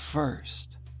 At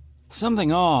first.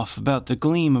 Something off about the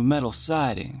gleam of metal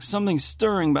siding, something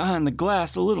stirring behind the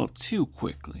glass a little too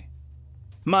quickly.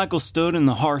 Michael stood in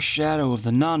the harsh shadow of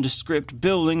the nondescript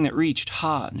building that reached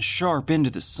hot and sharp into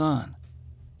the sun.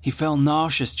 He felt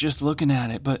nauseous just looking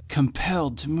at it, but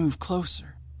compelled to move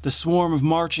closer. The swarm of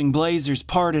marching blazers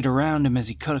parted around him as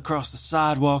he cut across the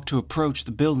sidewalk to approach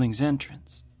the building's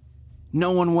entrance.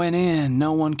 No one went in,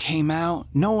 no one came out,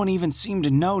 no one even seemed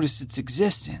to notice its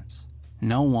existence.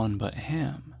 No one but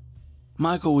him.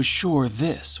 Michael was sure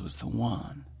this was the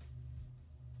one.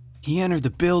 He entered the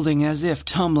building as if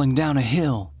tumbling down a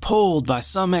hill, pulled by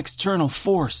some external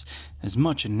force, as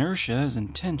much inertia as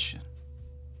intention.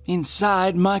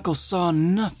 Inside, Michael saw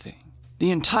nothing. The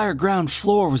entire ground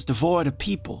floor was devoid of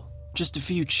people, just a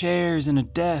few chairs and a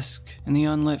desk in the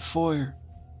unlit foyer.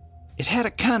 It had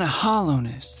a kind of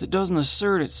hollowness that doesn't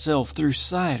assert itself through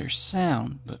sight or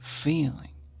sound, but feeling.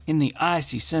 In the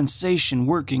icy sensation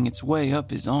working its way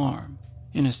up his arm.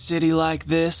 In a city like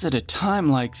this, at a time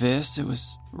like this, it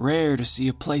was rare to see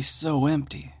a place so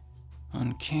empty.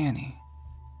 Uncanny.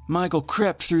 Michael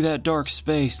crept through that dark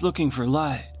space looking for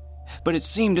light, but it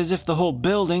seemed as if the whole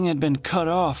building had been cut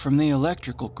off from the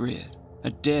electrical grid.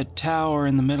 A dead tower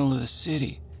in the middle of the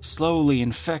city, slowly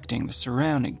infecting the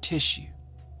surrounding tissue.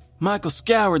 Michael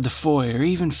scoured the foyer,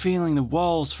 even feeling the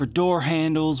walls for door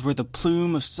handles where the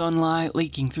plume of sunlight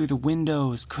leaking through the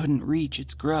windows couldn't reach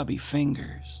its grubby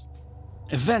fingers.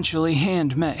 Eventually,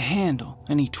 hand met handle,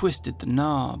 and he twisted the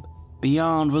knob.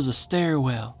 Beyond was a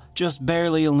stairwell, just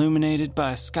barely illuminated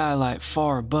by a skylight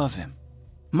far above him.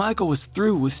 Michael was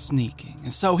through with sneaking,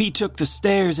 and so he took the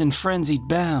stairs in frenzied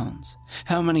bounds.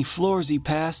 How many floors he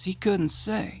passed, he couldn't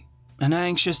say. An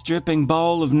anxious, dripping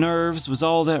ball of nerves was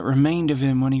all that remained of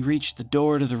him when he reached the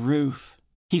door to the roof.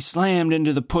 He slammed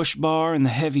into the push bar and the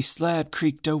heavy slab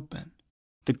creaked open.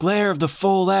 The glare of the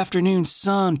full afternoon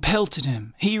sun pelted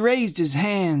him. He raised his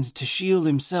hands to shield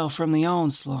himself from the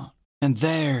onslaught, and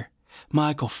there,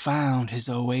 Michael found his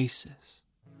oasis.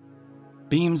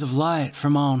 Beams of light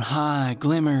from on high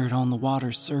glimmered on the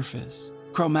water's surface.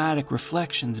 Chromatic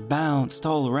reflections bounced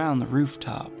all around the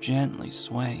rooftop, gently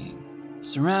swaying.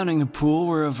 Surrounding the pool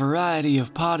were a variety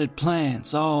of potted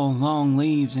plants, all long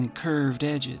leaves and curved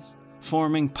edges,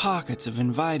 forming pockets of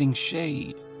inviting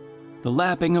shade. The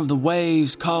lapping of the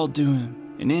waves called to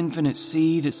him, an infinite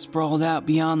sea that sprawled out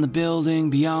beyond the building,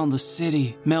 beyond the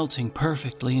city, melting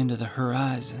perfectly into the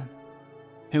horizon.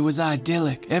 It was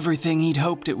idyllic, everything he'd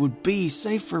hoped it would be,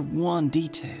 save for one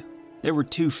detail. There were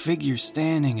two figures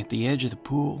standing at the edge of the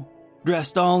pool.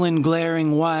 Dressed all in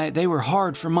glaring white, they were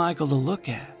hard for Michael to look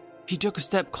at. He took a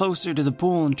step closer to the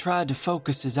pool and tried to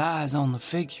focus his eyes on the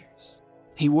figures.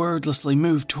 He wordlessly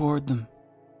moved toward them.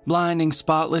 Blinding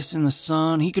spotless in the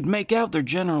sun, he could make out their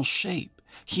general shape.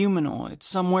 Humanoid,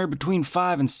 somewhere between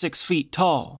 5 and 6 feet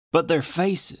tall. But their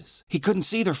faces, he couldn't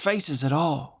see their faces at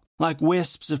all. Like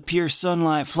wisps of pure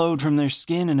sunlight flowed from their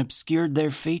skin and obscured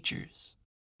their features.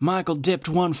 Michael dipped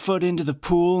one foot into the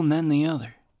pool and then the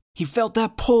other. He felt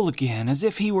that pull again, as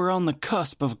if he were on the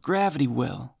cusp of a gravity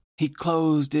well. He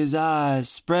closed his eyes,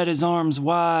 spread his arms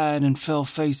wide, and fell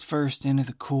face first into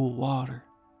the cool water.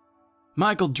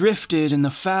 Michael drifted in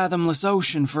the fathomless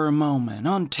ocean for a moment,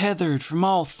 untethered from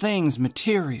all things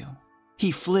material.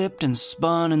 He flipped and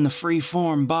spun in the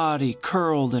free-form body,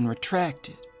 curled and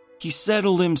retracted. He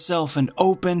settled himself and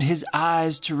opened his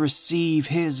eyes to receive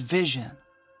his vision.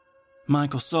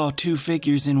 Michael saw two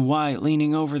figures in white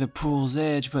leaning over the pool's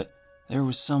edge, but there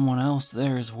was someone else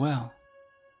there as well.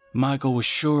 Michael was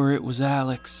sure it was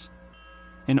Alex.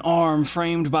 An arm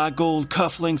framed by gold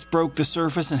cufflinks broke the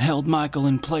surface and held Michael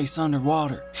in place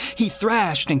underwater. He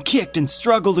thrashed and kicked and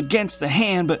struggled against the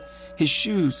hand, but his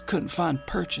shoes couldn't find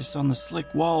purchase on the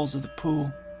slick walls of the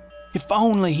pool. If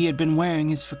only he had been wearing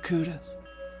his fakutas.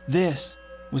 This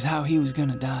was how he was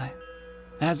going to die.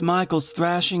 As Michael's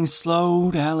thrashing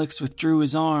slowed, Alex withdrew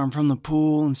his arm from the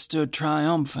pool and stood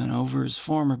triumphant over his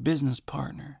former business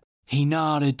partner. He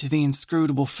nodded to the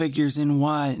inscrutable figures in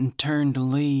white and turned to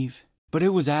leave. But it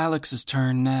was Alex's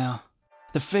turn now.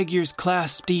 The figures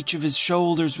clasped each of his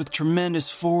shoulders with tremendous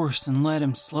force and led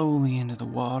him slowly into the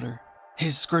water.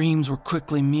 His screams were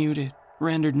quickly muted,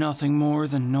 rendered nothing more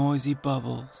than noisy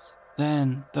bubbles.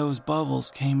 Then those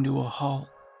bubbles came to a halt.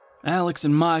 Alex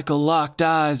and Michael locked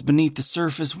eyes beneath the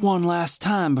surface one last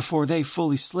time before they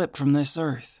fully slipped from this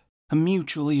earth. A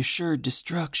mutually assured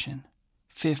destruction.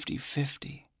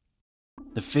 50-50.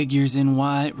 The figures in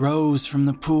white rose from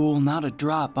the pool, not a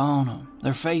drop on them,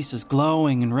 their faces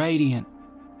glowing and radiant.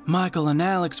 Michael and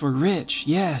Alex were rich,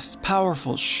 yes,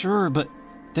 powerful, sure, but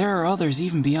there are others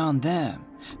even beyond them.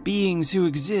 Beings who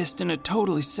exist in a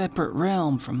totally separate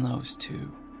realm from those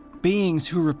two. Beings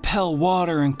who repel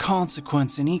water and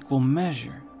consequence in equal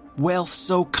measure. Wealth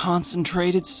so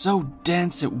concentrated, so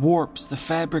dense it warps the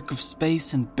fabric of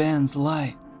space and bends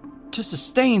light. To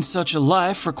sustain such a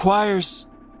life requires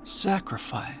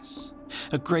sacrifice.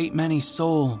 A great many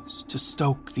souls to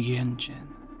stoke the engine.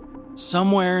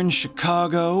 Somewhere in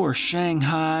Chicago or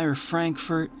Shanghai or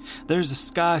Frankfurt, there's a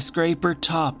skyscraper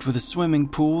topped with a swimming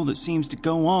pool that seems to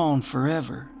go on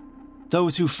forever.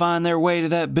 Those who find their way to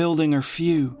that building are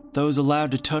few, those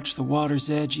allowed to touch the water's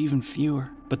edge even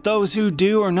fewer. But those who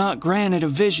do are not granted a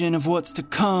vision of what's to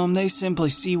come, they simply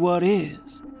see what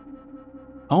is.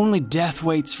 Only death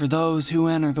waits for those who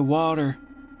enter the water,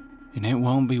 and it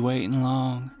won't be waiting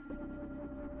long.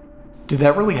 Did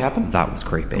that really happen? That was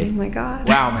creepy. Oh my god.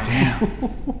 Wow, man. Damn.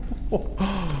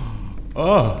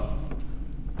 Oh.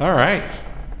 All right.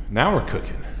 Now we're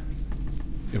cooking.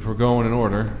 If we're going in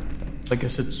order. I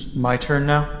guess it's my turn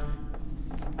now.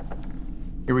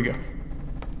 Here we go.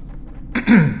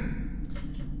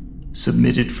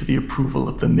 Submitted for the approval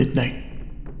of the Midnight.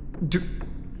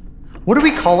 What do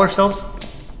we call ourselves?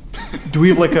 Do we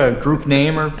have like a group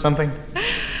name or something?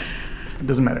 It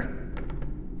doesn't matter.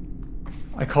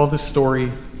 I call this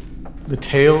story The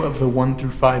Tale of the 1 through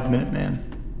 5 Minuteman.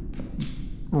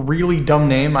 Really dumb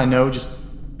name, I know,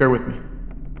 just bear with me.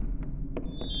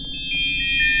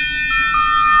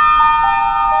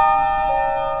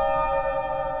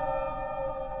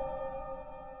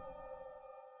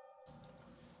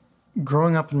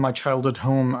 Growing up in my childhood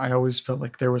home, I always felt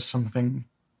like there was something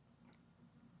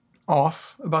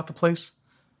off about the place.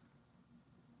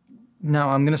 Now,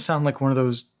 I'm going to sound like one of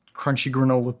those crunchy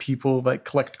granola people that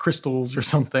collect crystals or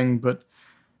something, but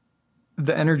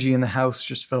the energy in the house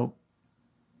just felt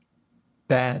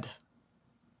bad.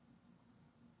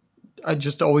 I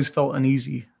just always felt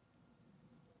uneasy.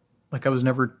 Like I was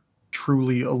never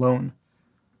truly alone.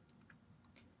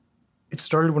 It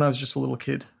started when I was just a little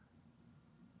kid.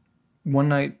 One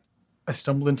night, I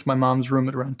stumbled into my mom's room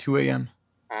at around 2 a.m.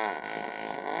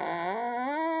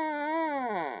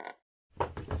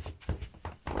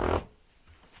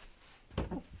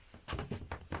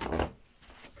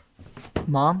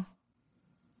 Mom?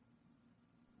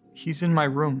 He's in my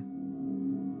room.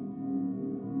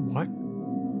 What?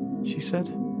 She said.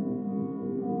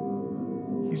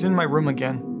 He's in my room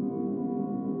again.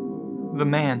 The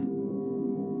man.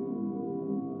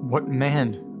 What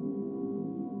man?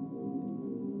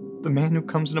 The man who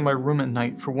comes into my room at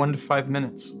night for 1 to 5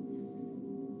 minutes.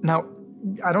 Now,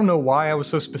 I don't know why I was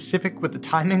so specific with the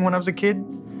timing when I was a kid,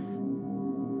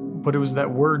 but it was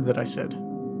that word that I said.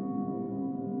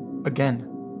 Again.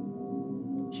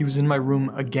 He was in my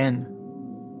room again.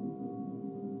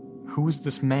 Who was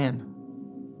this man?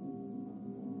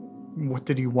 What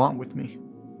did he want with me?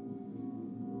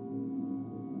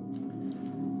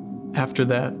 After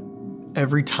that,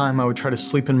 every time I would try to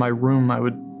sleep in my room, I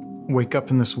would wake up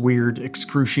in this weird,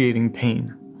 excruciating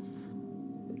pain.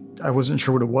 I wasn't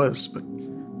sure what it was, but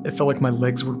it felt like my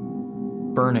legs were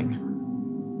burning.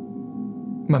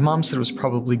 My mom said it was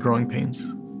probably growing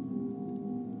pains.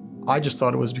 I just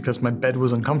thought it was because my bed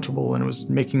was uncomfortable and it was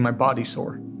making my body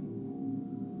sore.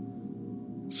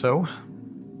 So,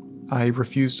 I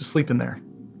refused to sleep in there.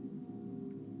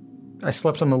 I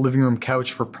slept on the living room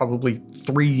couch for probably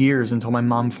 3 years until my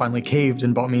mom finally caved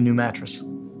and bought me a new mattress.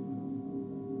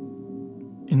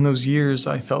 In those years,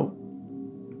 I felt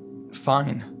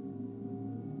fine.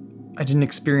 I didn't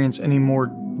experience any more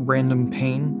random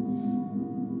pain.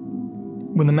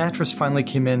 When the mattress finally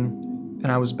came in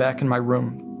and I was back in my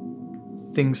room,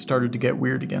 things started to get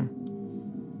weird again.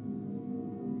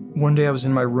 One day I was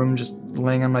in my room just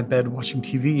laying on my bed watching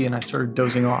TV and I started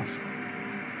dozing off.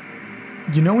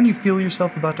 You know when you feel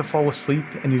yourself about to fall asleep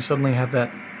and you suddenly have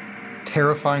that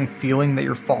terrifying feeling that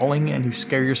you're falling and you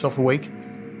scare yourself awake?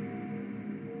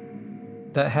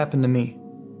 That happened to me.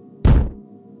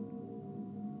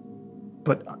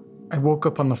 but I woke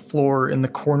up on the floor in the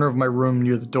corner of my room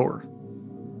near the door.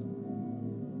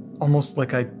 Almost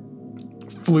like I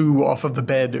flew off of the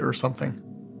bed or something.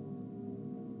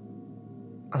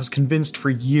 I was convinced for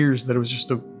years that it was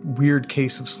just a weird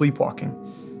case of sleepwalking.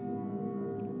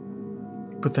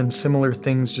 But then similar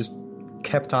things just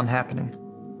kept on happening.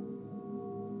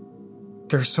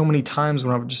 There are so many times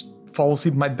when I would just fall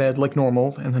asleep in my bed like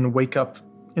normal and then wake up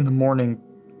in the morning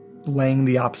laying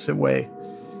the opposite way.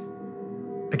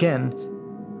 Again,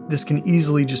 this can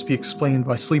easily just be explained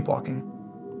by sleepwalking.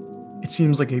 It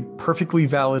seems like a perfectly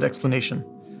valid explanation.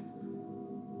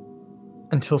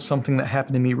 Until something that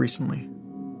happened to me recently.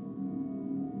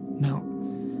 Now,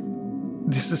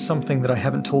 this is something that I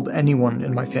haven't told anyone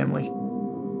in my family.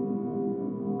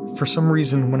 For some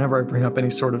reason, whenever I bring up any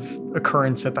sort of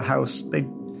occurrence at the house, they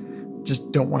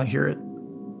just don't want to hear it.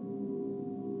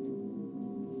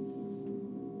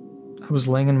 I was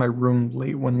laying in my room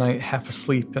late one night, half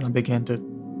asleep, and I began to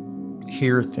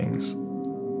hear things.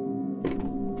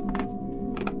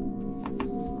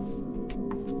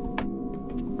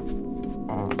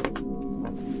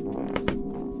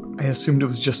 I assumed it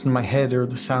was just in my head or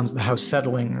the sounds of the house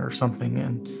settling or something,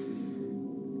 and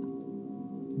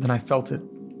then I felt it.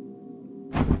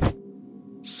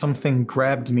 Something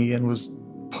grabbed me and was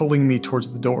pulling me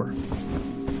towards the door.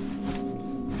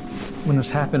 When this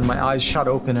happened, my eyes shot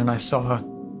open and I saw it.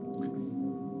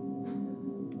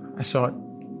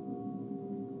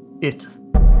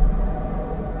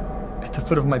 At the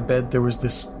foot of my bed, there was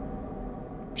this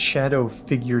shadow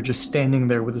figure just standing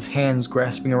there with his hands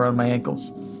grasping around my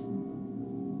ankles.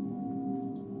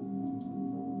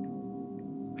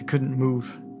 I couldn't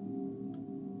move.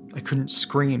 I couldn't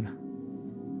scream.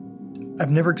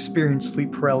 I've never experienced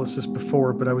sleep paralysis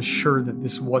before, but I was sure that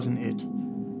this wasn't it.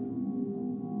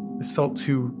 This felt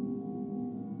too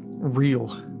real.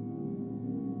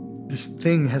 This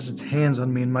thing has its hands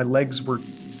on me and my legs were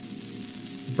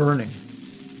burning.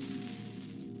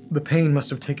 The pain must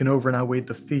have taken over and outweighed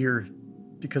the fear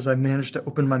because I managed to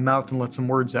open my mouth and let some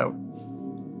words out.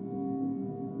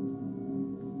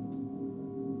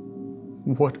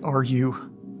 What are you?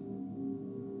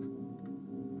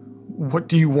 What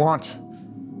do you want?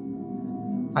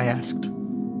 I asked,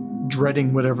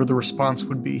 dreading whatever the response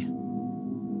would be.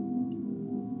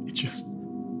 It just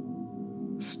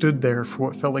stood there for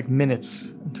what felt like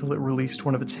minutes until it released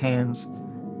one of its hands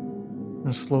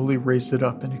and slowly raised it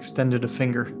up and extended a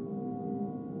finger.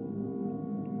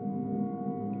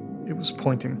 It was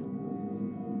pointing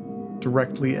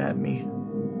directly at me.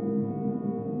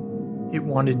 It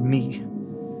wanted me.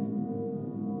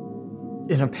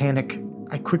 In a panic,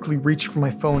 I quickly reached for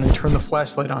my phone and turned the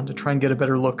flashlight on to try and get a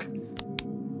better look.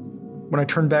 When I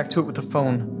turned back to it with the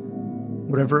phone,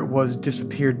 whatever it was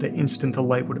disappeared the instant the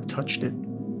light would have touched it.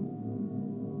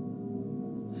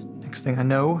 Next thing I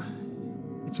know,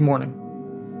 it's morning.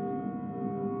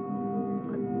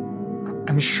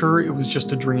 I'm sure it was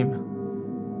just a dream,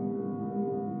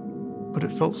 but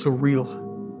it felt so real.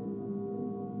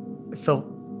 It felt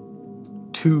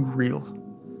too real.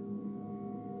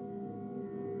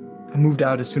 I moved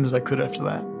out as soon as I could after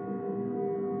that.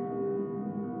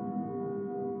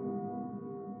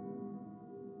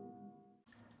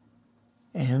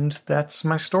 And that's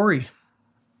my story.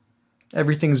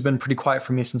 Everything's been pretty quiet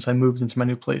for me since I moved into my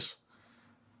new place.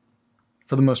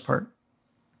 For the most part.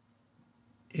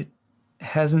 It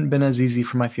hasn't been as easy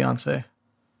for my fiancée.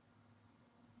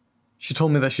 She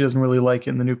told me that she doesn't really like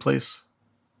it in the new place.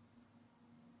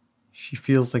 She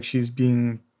feels like she's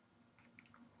being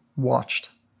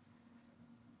watched.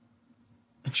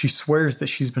 And she swears that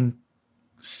she's been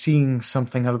seeing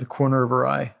something out of the corner of her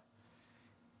eye.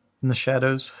 In the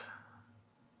shadows.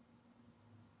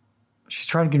 She's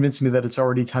trying to convince me that it's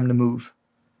already time to move.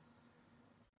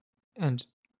 And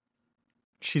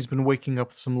she's been waking up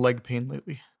with some leg pain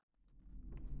lately.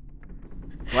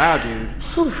 Wow, dude.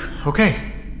 Whew. Okay,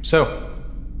 so,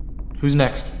 who's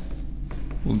next?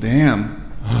 Well,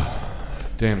 damn.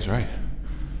 Damn's right.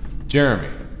 Jeremy,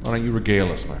 why don't you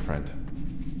regale us, my friend?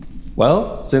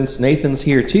 Well, since Nathan's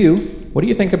here too, what do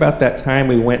you think about that time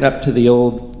we went up to the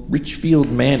old Richfield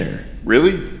Manor?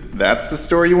 Really? That's the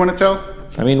story you want to tell?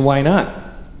 I mean, why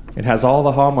not? It has all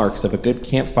the hallmarks of a good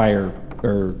campfire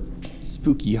or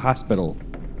spooky hospital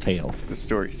tale. The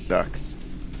story sucks.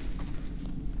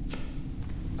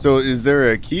 So is there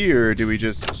a key or do we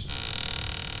just...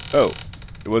 Oh,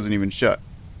 it wasn't even shut.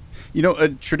 You know, a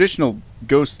traditional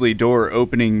ghostly door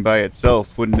opening by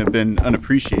itself wouldn't have been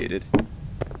unappreciated.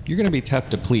 You're going to be tough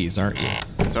to please, aren't you?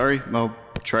 Sorry, I'll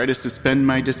try to suspend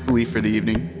my disbelief for the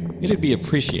evening. It'd be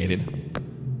appreciated.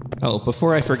 Oh,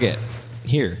 before I forget,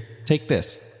 here, take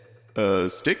this. A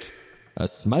stick? A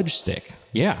smudge stick?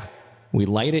 Yeah. We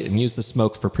light it and use the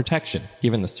smoke for protection,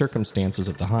 given the circumstances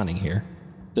of the haunting here.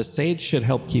 The sage should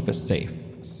help keep us safe.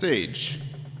 Sage.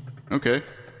 Okay.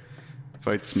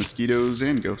 Fights mosquitoes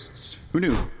and ghosts. Who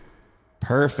knew?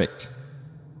 Perfect.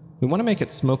 We want to make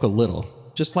it smoke a little,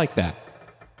 just like that.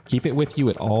 Keep it with you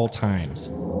at all times.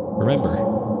 Remember,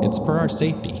 it's for our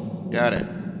safety. Got it.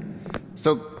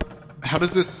 So, how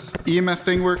does this EMF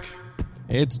thing work?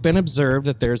 It's been observed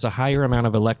that there's a higher amount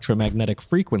of electromagnetic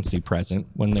frequency present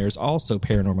when there's also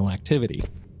paranormal activity.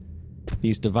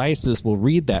 These devices will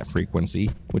read that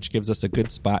frequency, which gives us a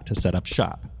good spot to set up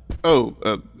shop. Oh,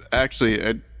 actually,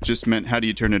 I just meant how do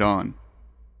you turn it on?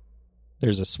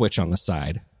 There's a switch on the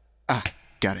side. Ah,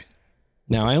 got it.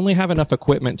 Now, I only have enough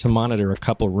equipment to monitor a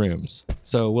couple rooms,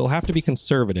 so we'll have to be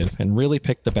conservative and really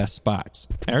pick the best spots.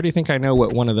 I already think I know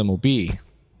what one of them will be,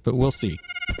 but we'll see.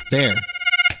 There.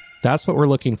 That's what we're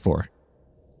looking for.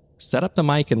 Set up the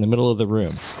mic in the middle of the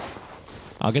room.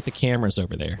 I'll get the cameras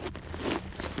over there.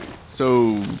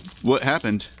 So, what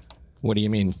happened? What do you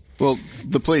mean? Well,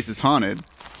 the place is haunted,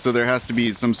 so there has to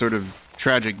be some sort of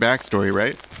tragic backstory,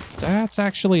 right? That's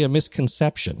actually a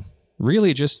misconception.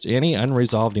 Really, just any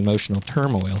unresolved emotional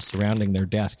turmoil surrounding their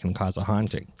death can cause a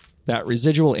haunting. That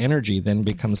residual energy then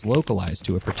becomes localized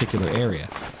to a particular area.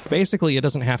 Basically, it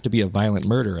doesn't have to be a violent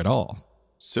murder at all.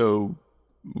 So,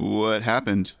 what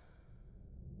happened?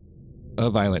 A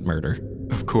violent murder.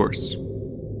 Of course.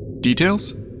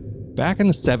 Details? Back in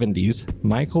the 70s,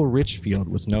 Michael Richfield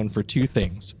was known for two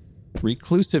things: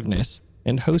 reclusiveness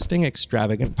and hosting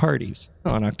extravagant parties.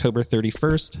 On October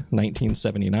 31st,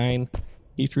 1979,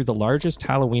 he threw the largest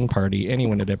Halloween party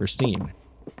anyone had ever seen.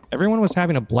 Everyone was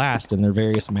having a blast in their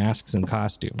various masks and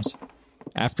costumes.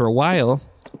 After a while,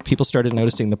 people started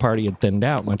noticing the party had thinned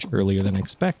out much earlier than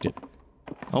expected.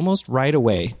 Almost right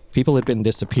away, people had been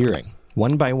disappearing,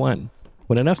 one by one.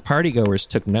 When enough partygoers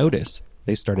took notice,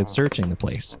 they started searching the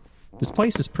place. This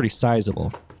place is pretty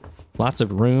sizable. Lots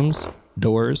of rooms,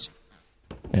 doors,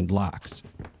 and locks.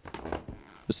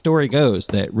 The story goes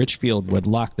that Richfield would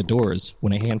lock the doors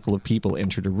when a handful of people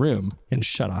entered a room and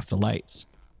shut off the lights.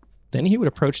 Then he would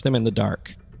approach them in the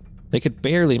dark. They could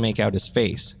barely make out his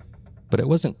face, but it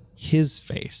wasn't his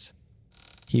face.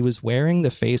 He was wearing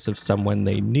the face of someone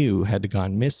they knew had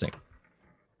gone missing.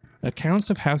 Accounts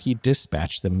of how he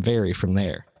dispatched them vary from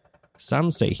there.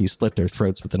 Some say he slit their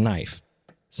throats with a knife.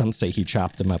 Some say he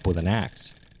chopped them up with an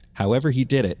axe. However he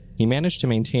did it, he managed to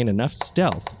maintain enough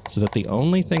stealth so that the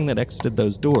only thing that exited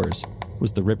those doors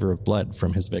was the river of blood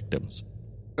from his victims.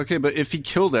 Okay, but if he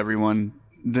killed everyone,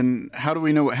 then how do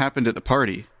we know what happened at the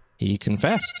party? He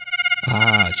confessed.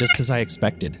 Just as I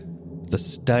expected. The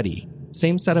study.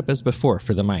 Same setup as before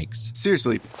for the mics.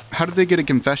 Seriously, how did they get a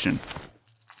confession?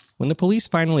 When the police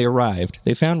finally arrived,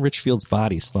 they found Richfield's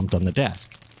body slumped on the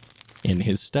desk. In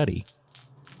his study.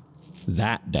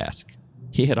 That desk.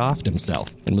 He had offed himself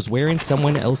and was wearing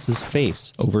someone else's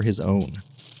face over his own.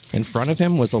 In front of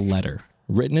him was a letter,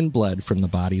 written in blood from the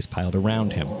bodies piled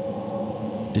around him.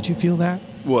 Did you feel that?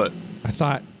 What? I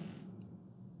thought...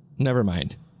 Never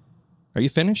mind. Are you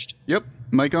finished? Yep.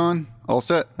 Mic on. All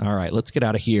set. All right, let's get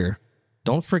out of here.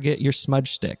 Don't forget your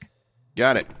smudge stick.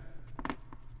 Got it.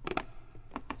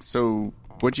 So,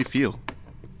 what'd you feel?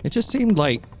 It just seemed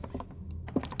like...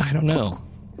 I don't know.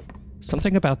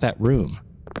 Something about that room.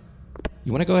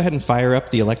 You want to go ahead and fire up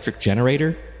the electric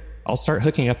generator? I'll start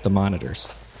hooking up the monitors.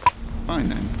 Fine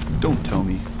then. Don't tell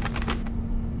me.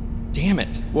 Damn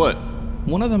it. What?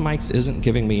 One of the mics isn't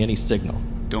giving me any signal.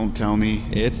 Don't tell me.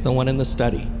 It's the one in the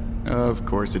study. Of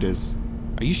course it is.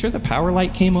 Are you sure the power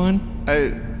light came on?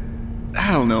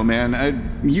 I don't know, man.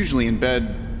 I'm usually in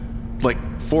bed like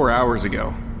 4 hours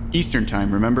ago. Eastern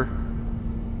time, remember?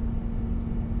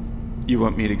 You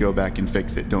want me to go back and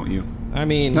fix it, don't you? I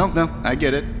mean... No, I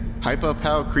get it. Hype up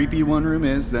how creepy one room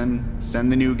is, then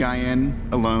send the new guy in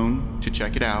alone to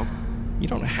check it out. You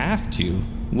don't have to.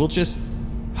 We'll just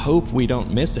hope we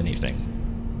don't miss anything.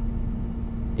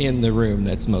 In the room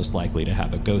that's most likely to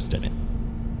have a ghost in it.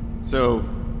 So,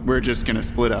 we're just gonna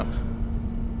split up.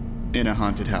 In a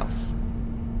haunted house.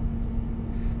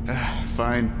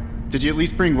 Fine. Did you at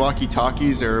least bring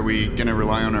walkie-talkies, or are we gonna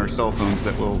rely on our cell phones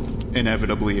that will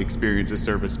inevitably experience a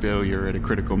service failure at a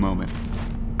critical moment?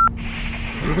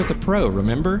 You're with a pro,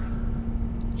 remember?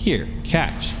 Here,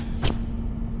 catch.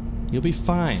 You'll be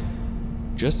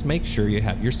fine. Just make sure you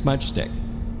have your smudge stick.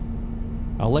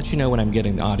 I'll let you know when I'm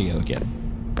getting the audio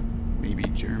again. Maybe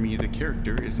Jeremy the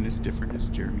character isn't as different as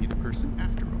Jeremy the person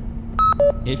after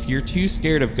all. If you're too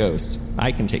scared of ghosts,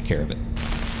 I can take care of it.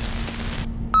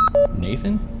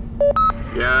 Nathan?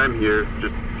 Yeah, I'm here.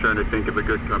 Just trying to think of a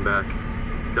good comeback.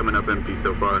 Coming up empty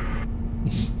so far.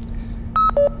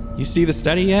 You see the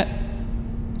study yet?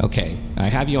 Okay, I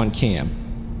have you on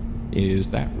cam. Is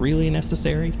that really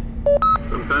necessary?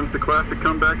 Sometimes the classic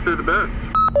comebacks are the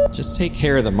best. Just take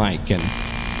care of the mic and...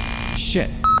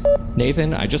 Shit.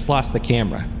 Nathan, I just lost the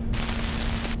camera.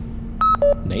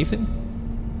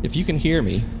 Nathan? If you can hear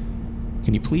me,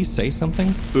 can you please say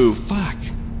something? Boo. Fuck.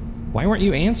 Why weren't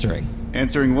you answering?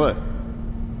 Answering what?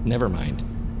 Never mind.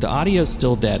 The audio's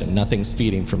still dead and nothing's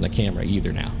feeding from the camera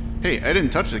either now. Hey, I didn't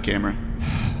touch the camera.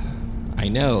 I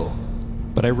know,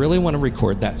 but I really want to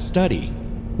record that study.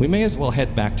 We may as well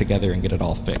head back together and get it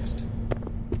all fixed.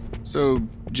 So,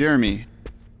 Jeremy,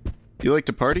 you like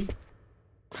to party?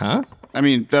 Huh? I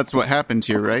mean, that's what happened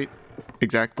here, right?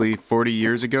 Exactly 40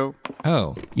 years ago?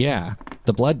 Oh, yeah.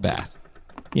 The bloodbath.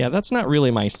 Yeah, that's not really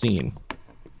my scene.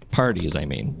 Parties, I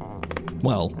mean.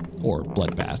 Well, or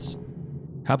bloodbaths.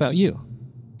 How about you?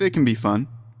 They can be fun.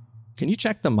 Can you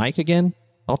check the mic again?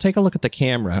 I'll take a look at the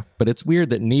camera, but it's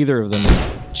weird that neither of them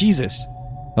is... Jesus!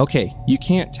 Okay, you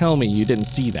can't tell me you didn't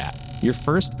see that. Your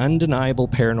first undeniable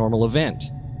paranormal event.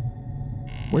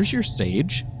 Where's your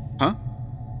sage? Huh?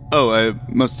 Oh, I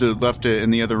must have left it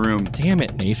in the other room. Damn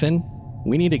it, Nathan.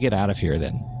 We need to get out of here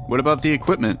then. What about the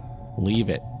equipment? Leave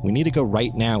it. We need to go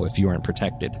right now if you aren't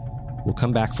protected. We'll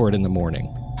come back for it in the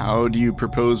morning. How do you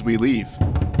propose we leave?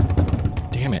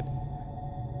 Damn it.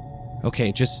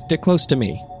 Okay, just stick close to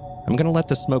me. I'm gonna let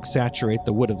the smoke saturate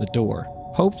the wood of the door.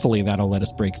 Hopefully that'll let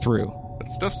us break through. That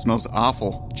stuff smells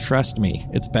awful. Trust me,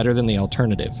 it's better than the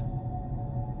alternative.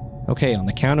 Okay, on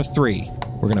the count of 3,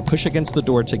 we're gonna push against the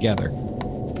door together.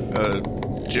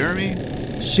 Jeremy?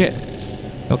 Shit.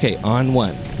 Okay, on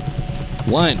 1.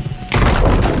 1.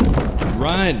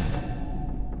 Run!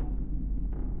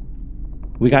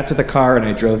 We got to the car and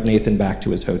I drove Nathan back to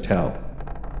his hotel.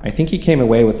 I think he came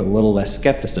away with a little less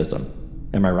skepticism.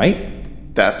 Am I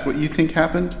right? That's what you think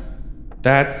happened?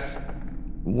 That's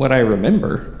what I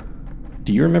remember.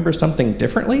 Do you remember something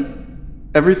differently?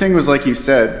 Everything was like you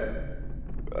said,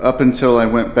 up until I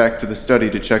went back to the study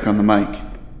to check on the mic.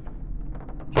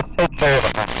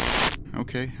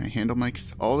 Okay, I handle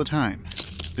mics all the time.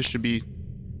 This should be...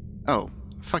 Oh,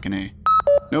 fucking A.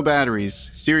 No batteries.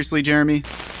 Seriously, Jeremy?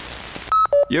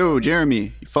 Yo,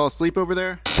 Jeremy, you fall asleep over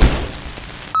there?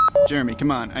 Jeremy,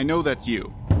 come on, I know that's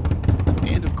you.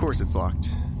 And of course it's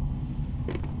locked.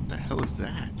 What the hell is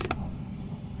that?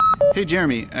 Hey,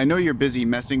 Jeremy, I know you're busy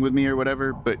messing with me or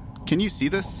whatever, but can you see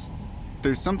this?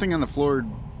 There's something on the floor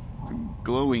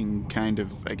glowing, kind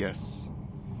of, I guess.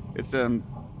 It's,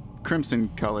 crimson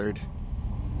colored.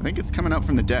 I think it's coming up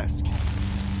from the desk.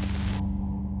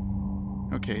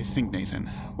 Okay, think, Nathan.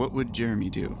 What would Jeremy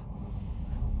do?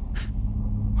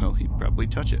 Well, he'd probably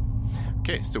touch it.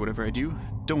 Okay, so whatever I do,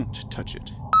 don't touch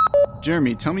it.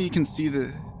 Jeremy, tell me you can see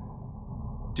the...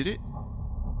 Did it?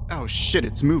 Oh shit,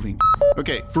 it's moving.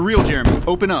 Okay, for real, Jeremy,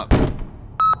 open up.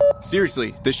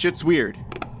 Seriously, this shit's weird.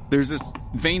 There's this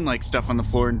vein-like stuff on the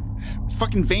floor and...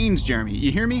 Fucking veins, Jeremy,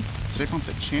 you hear me? Did I bump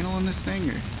the channel on this thing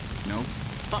or... No?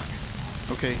 Fuck.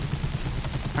 Okay.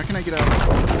 How can I get out?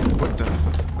 What the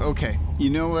fuck? Okay, you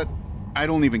know what? I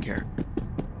don't even care.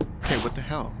 Okay, what the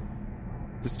hell?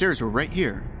 The stairs were right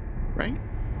here, right?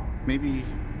 Maybe...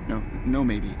 No,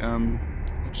 maybe.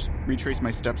 Just retrace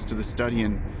my steps to the study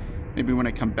and maybe when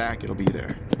I come back it'll be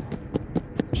there.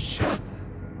 Shit.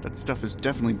 That stuff is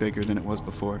definitely bigger than it was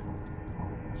before.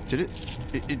 Did it?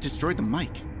 It destroyed the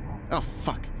mic. Oh,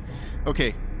 fuck.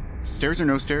 Okay. Stairs or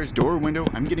no stairs, door or window,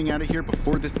 I'm getting out of here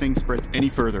before this thing spreads any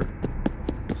further.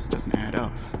 This doesn't add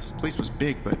up. This place was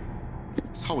big, but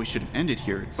this hallway should have ended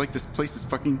here. It's like this place is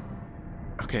fucking...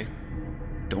 Okay.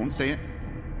 Don't say it.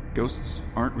 Ghosts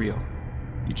aren't real.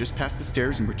 You just passed the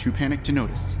stairs and were too panicked to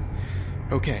notice.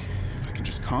 Okay, if I can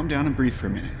just calm down and breathe for a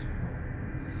minute.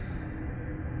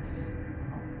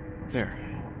 There.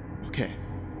 Okay.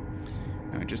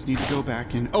 Now I just need to go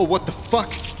back and... Oh, what the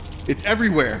fuck? It's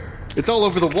everywhere! It's all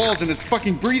over the walls and it's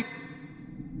fucking breathing...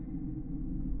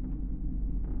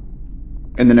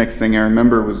 And the next thing I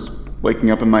remember was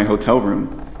waking up in my hotel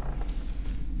room.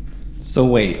 So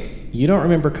wait, you don't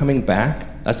remember coming back?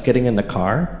 Us getting in the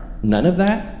car? None of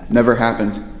that? Never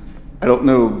happened. I don't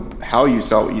know how you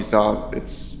saw what you saw.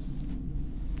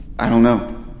 I don't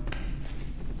know.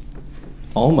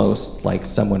 Almost like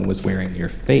someone was wearing your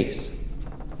face.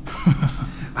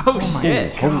 Oh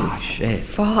shit. Holy shit.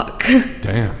 Fuck.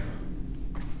 Damn.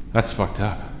 That's fucked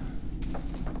up.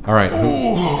 All right.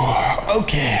 Ooh,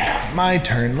 okay, my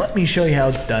turn. Let me show you how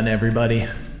it's done, everybody.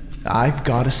 I've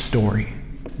got a story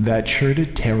that's sure to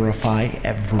terrify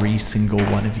every single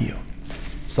one of you.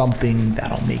 Something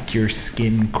that'll make your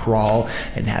skin crawl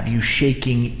and have you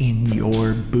shaking in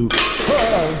your boots.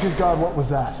 Oh, good God, what was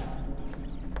that?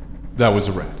 That was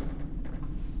a rat.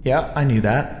 Yeah, I knew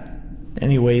that.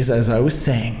 Anyways, as I was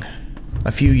saying,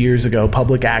 a few years ago,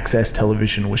 public access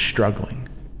television was struggling.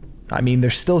 I mean, they're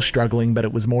still struggling, but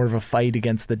it was more of a fight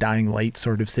against the dying light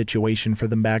sort of situation for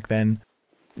them back then.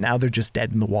 Now they're just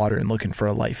dead in the water and looking for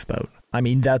a lifeboat. I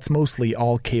mean, that's mostly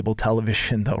all cable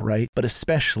television though, right? But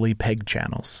especially PEG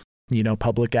channels. You know,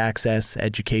 public access,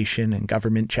 education, and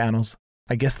government channels.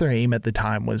 I guess their aim at the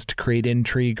time was to create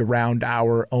intrigue around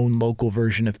our own local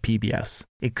version of PBS.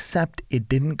 Except it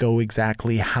didn't go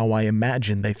exactly how I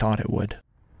imagined they thought it would.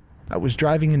 I was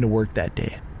driving into work that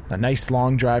day. A nice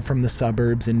long drive from the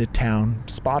suburbs into town,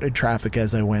 spotted traffic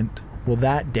as I went. Well,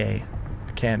 that day,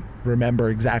 I can't remember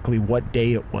exactly what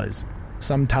day it was,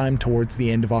 sometime towards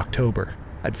the end of October.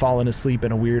 I'd fallen asleep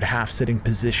in a weird half-sitting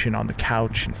position on the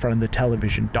couch in front of the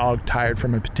television, dog-tired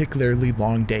from a particularly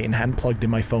long day, and hadn't plugged in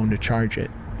my phone to charge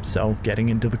it. So, getting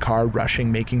into the car,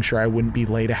 rushing, making sure I wouldn't be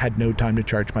late, I had no time to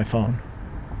charge my phone.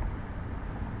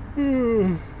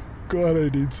 God, I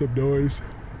need some noise.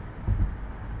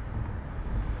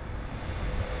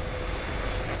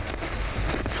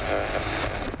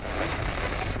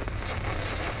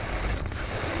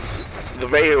 The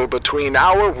veil between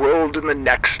our world and the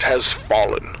next has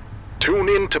fallen. Tune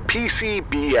in to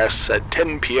PCBS at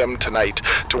 10 p.m. tonight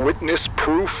to witness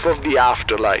proof of the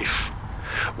afterlife.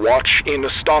 Watch in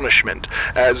astonishment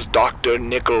as Dr.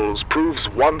 Nichols proves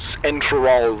once and for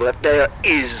all that there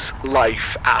is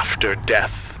life after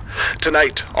death.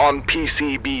 Tonight on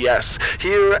PCBS,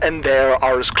 here and there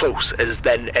are as close as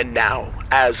then and now,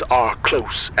 as are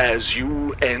close as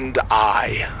you and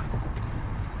I.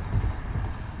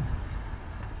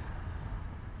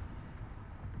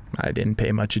 I didn't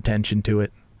pay much attention to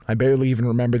it. I barely even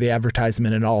remember the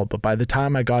advertisement at all, but by the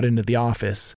time I got into the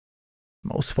office,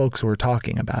 most folks were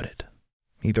talking about it,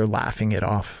 either laughing it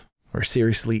off or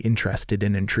seriously interested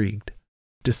and intrigued.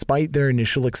 Despite their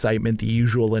initial excitement, the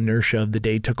usual inertia of the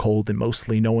day took hold and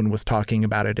mostly no one was talking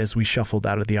about it as we shuffled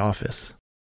out of the office.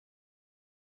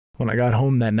 When I got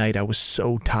home that night, I was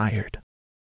so tired.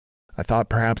 I thought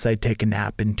perhaps I'd take a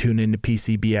nap and tune into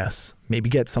PCBS, maybe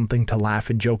get something to laugh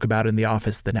and joke about in the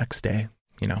office the next day.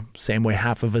 You know, same way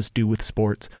half of us do with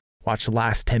sports. Watch the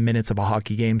last 10 minutes of a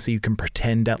hockey game so you can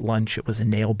pretend at lunch it was a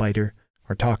nail-biter,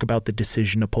 or talk about the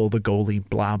decision to pull the goalie,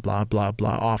 blah, blah, blah,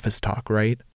 blah, office talk,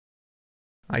 right?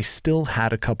 I still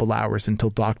had a couple hours until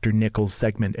Dr. Nichols'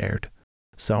 segment aired,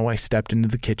 so I stepped into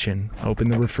the kitchen,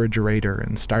 opened the refrigerator,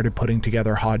 and started putting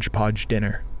together hodgepodge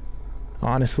dinner.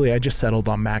 Honestly, I just settled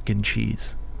on mac and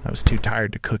cheese. I was too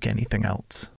tired to cook anything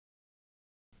else.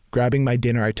 Grabbing my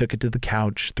dinner, I took it to the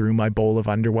couch, threw my bowl of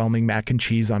underwhelming mac and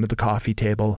cheese onto the coffee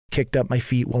table, kicked up my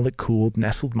feet while it cooled,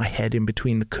 nestled my head in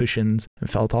between the cushions, and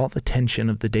felt all the tension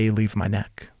of the day leave my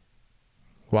neck,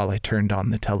 while I turned on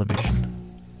the television.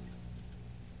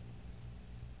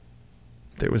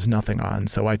 There was nothing on,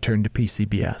 so I turned to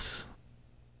PCBS.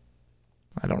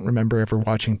 I don't remember ever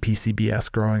watching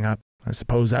PCBS growing up. I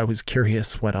suppose I was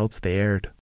curious what else they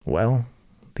aired. Well,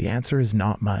 the answer is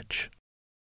not much.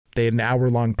 They had an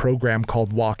hour-long program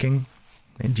called Walking,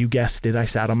 and you guessed it, I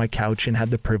sat on my couch and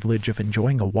had the privilege of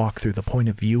enjoying a walk through the point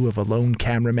of view of a lone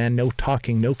cameraman, no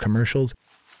talking, no commercials,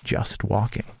 just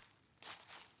walking.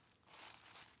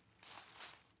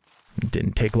 It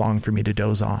didn't take long for me to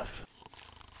doze off.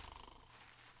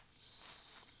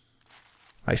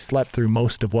 I slept through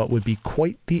most of what would be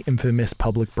quite the infamous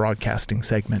public broadcasting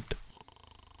segment.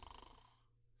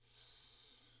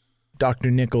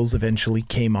 Dr. Nichols eventually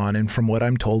came on and, from what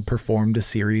I'm told, performed a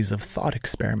series of thought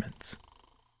experiments.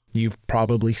 You've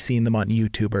probably seen them on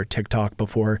YouTube or TikTok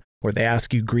before, where they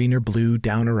ask you green or blue,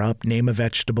 down or up, name a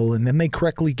vegetable, and then they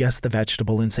correctly guess the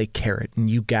vegetable and say carrot, and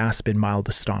you gasp in mild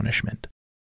astonishment.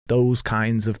 Those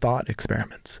kinds of thought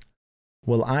experiments.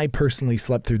 Well, I personally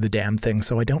slept through the damn thing,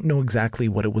 so I don't know exactly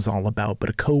what it was all about, but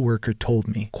a coworker told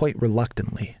me, quite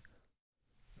reluctantly,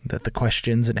 that the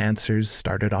questions and answers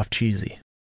started off cheesy,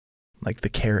 like the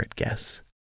carrot guess.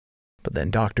 But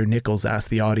then Dr. Nichols asked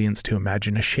the audience to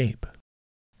imagine a shape,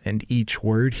 and each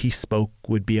word he spoke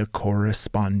would be a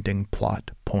corresponding plot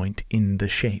point in the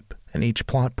shape, and each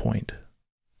plot point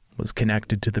was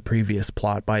connected to the previous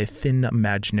plot by a thin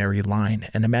imaginary line,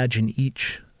 and imagine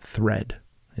each thread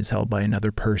is held by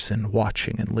another person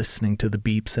watching and listening to the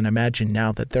beeps, and imagine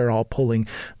now that they're all pulling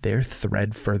their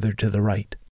thread further to the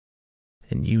right,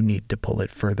 and you need to pull it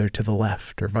further to the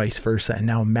left, or vice versa, and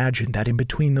now imagine that in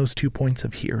between those 2 points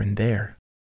of here and there,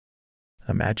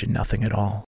 imagine nothing at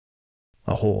all,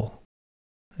 a hole,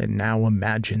 and now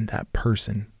imagine that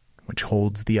person which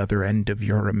holds the other end of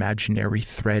your imaginary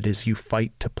thread as you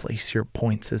fight to place your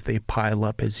points as they pile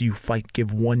up, as you fight,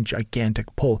 give one gigantic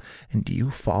pull, and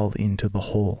you fall into the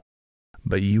hole,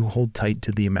 but you hold tight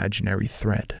to the imaginary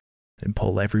thread and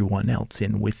pull everyone else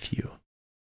in with you.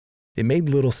 It made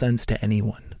little sense to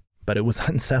anyone, but it was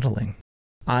unsettling.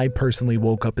 I personally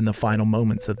woke up in the final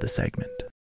moments of the segment.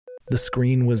 The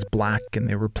screen was black and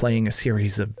they were playing a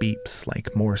series of beeps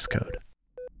like Morse code.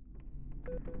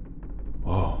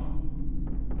 Whoa.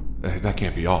 That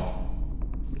can't be all.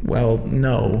 Well,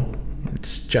 no.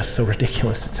 It's just so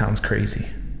ridiculous it sounds crazy.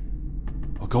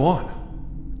 Well, go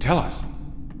on. Tell us.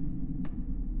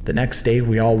 The next day,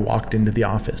 we all walked into the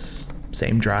office.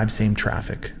 Same drive, same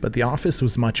traffic. But the office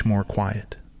was much more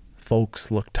quiet.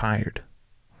 Folks looked tired.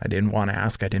 I didn't want to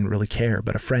ask, I didn't really care,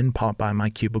 but a friend popped by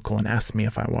my cubicle and asked me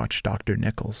if I watched Dr.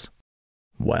 Nichols.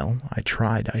 Well, I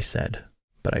tried, I said,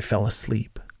 but I fell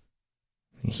asleep.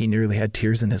 He nearly had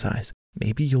tears in his eyes.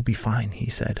 Maybe you'll be fine, he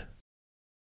said.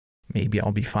 Maybe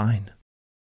I'll be fine.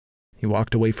 He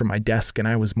walked away from my desk and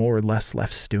I was more or less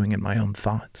left stewing in my own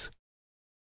thoughts.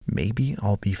 Maybe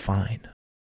I'll be fine.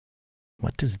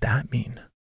 What does that mean?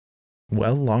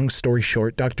 Well, long story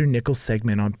short, Dr. Nichols'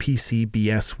 segment on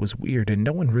PCBS was weird and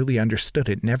no one really understood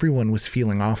it and everyone was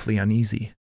feeling awfully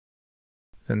uneasy.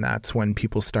 And that's when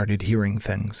people started hearing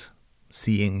things,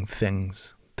 seeing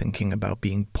things, thinking about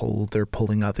being pulled or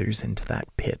pulling others into that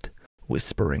pit,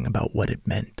 whispering about what it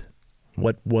meant.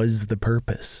 What was the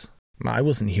purpose? I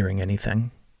wasn't hearing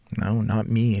anything. No, not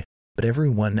me, but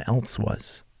everyone else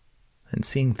was. And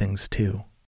seeing things too,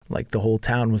 like the whole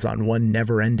town was on one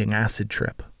never-ending acid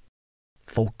trip.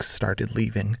 Folks started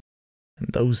leaving, and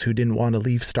those who didn't want to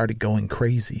leave started going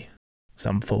crazy.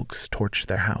 Some folks torched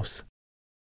their house.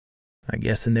 I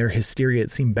guess in their hysteria it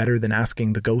seemed better than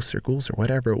asking the ghosts or ghouls or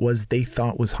whatever it was they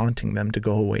thought was haunting them to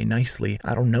go away nicely.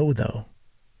 I don't know though,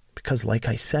 because like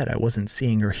I said, I wasn't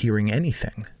seeing or hearing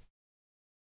anything.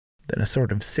 Then a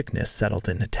sort of sickness settled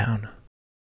into town.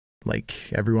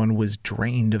 Like everyone was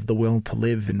drained of the will to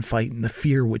live and fight, and the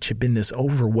fear which had been this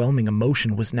overwhelming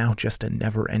emotion was now just a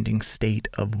never-ending state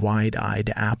of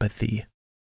wide-eyed apathy.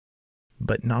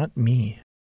 But not me.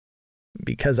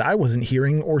 Because I wasn't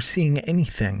hearing or seeing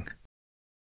anything.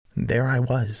 There I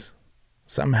was.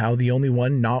 Somehow the only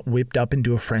one not whipped up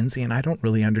into a frenzy, and I don't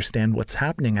really understand what's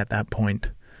happening at that point.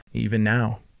 Even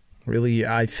now. Really,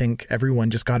 I think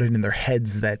everyone just got it in their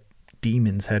heads that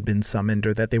demons had been summoned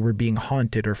or that they were being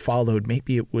haunted or followed.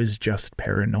 Maybe it was just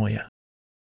paranoia.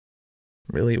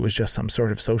 Really, it was just some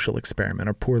sort of social experiment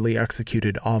or poorly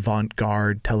executed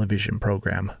avant-garde television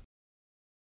program.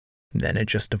 Then it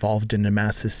just evolved into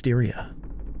mass hysteria.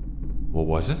 What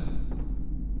was it?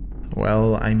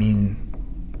 Well, I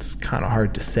mean, it's kind of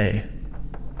hard to say.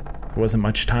 There wasn't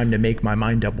much time to make my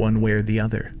mind up one way or the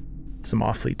other. Some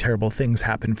awfully terrible things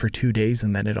happened for 2 days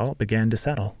and then it all began to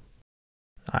settle.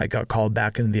 I got called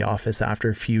back into the office after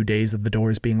a few days of the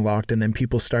doors being locked and then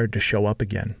people started to show up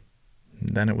again.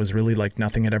 Then it was really like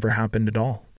nothing had ever happened at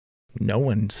all. No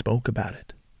one spoke about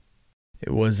it. It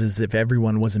was as if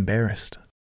everyone was embarrassed.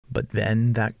 But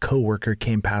then that coworker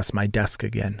came past my desk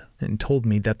again and told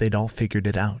me that they'd all figured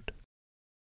it out.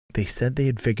 They said they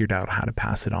had figured out how to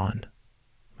pass it on.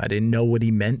 I didn't know what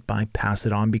he meant by pass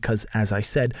it on because, as I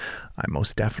said, I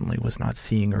most definitely was not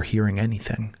seeing or hearing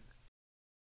anything.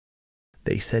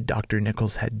 They said Dr.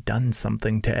 Nichols had done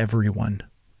something to everyone,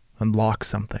 unlocked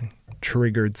something,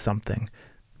 triggered something.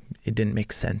 It didn't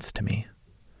make sense to me,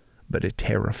 but it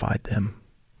terrified them,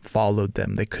 followed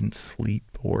them. They couldn't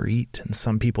sleep or eat, and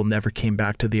some people never came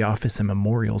back to the office and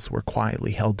memorials were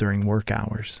quietly held during work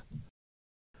hours.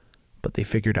 But they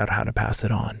figured out how to pass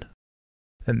it on,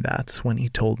 and that's when he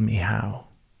told me how.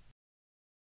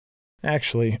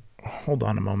 Actually, hold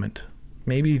on a moment.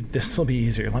 Maybe this will be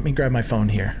easier. Let me grab my phone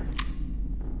here.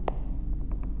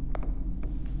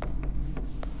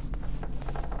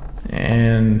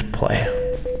 And play.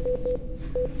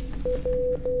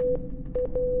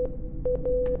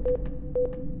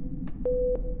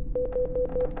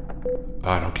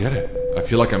 I don't get it. I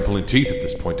feel like I'm pulling teeth at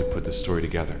this point to put this story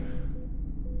together.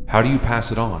 How do you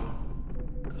pass it on?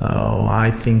 Oh,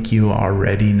 I think you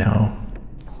already know.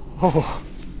 Oh.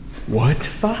 What?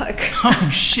 Fuck. Oh,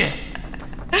 shit.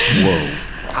 Jesus.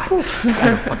 I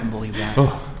don't fucking believe that.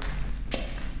 Oh.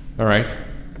 All right.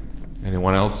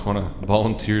 Anyone else want to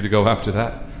volunteer to go after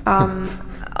that?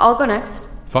 I'll go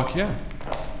next. Fuck yeah.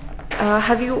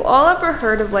 Have you all ever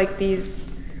heard of like these...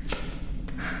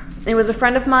 It was a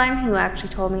friend of mine who actually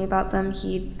told me about them.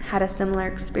 He had a similar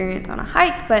experience on a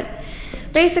hike, but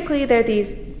basically they're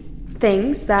these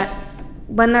things that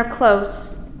when they're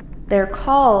close, their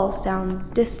call sounds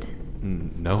distant.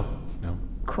 No.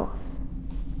 Cool.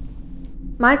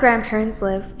 My grandparents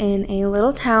live in a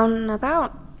little town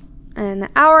about an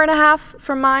hour and a half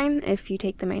from mine if you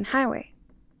take the main highway.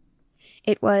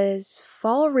 It was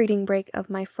fall reading break of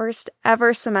my first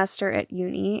ever semester at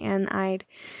uni, and I'd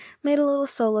made a little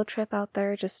solo trip out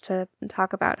there just to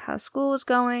talk about how school was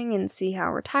going and see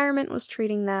how retirement was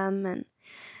treating them, and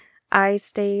I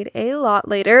stayed a lot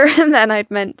later than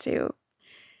I'd meant to.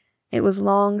 It was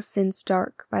long since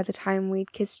dark by the time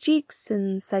we'd kissed cheeks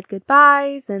and said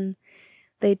goodbyes, and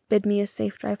they'd bid me a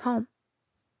safe drive home.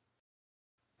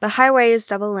 The highway is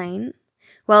double lane,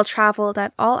 well-traveled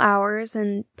at all hours,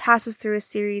 and passes through a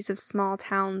series of small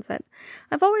towns that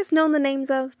I've always known the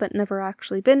names of but never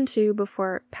actually been to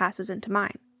before it passes into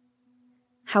mine.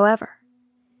 However,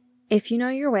 if you know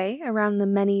your way around the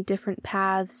many different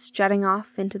paths jutting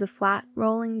off into the flat,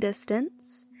 rolling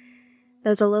distance,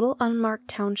 there's a little unmarked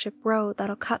township road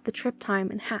that'll cut the trip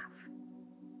time in half.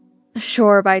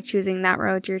 Sure, by choosing that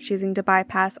road, you're choosing to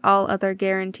bypass all other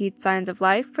guaranteed signs of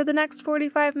life for the next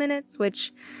 45 minutes,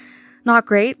 which, not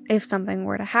great if something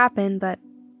were to happen, but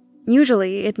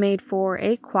usually it made for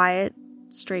a quiet,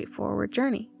 straightforward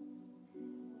journey.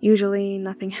 Usually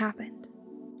nothing happened.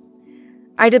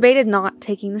 I debated not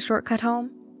taking the shortcut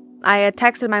home. I had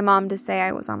texted my mom to say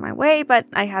I was on my way, but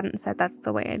I hadn't said that's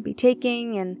the way I'd be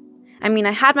taking, and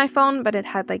I had my phone, but it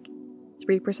had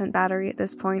 3% battery at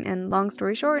this point, and long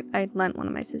story short, I'd lent one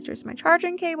of my sisters my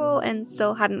charging cable and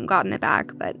still hadn't gotten it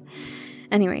back, but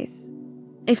anyways,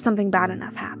 if something bad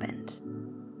enough happened,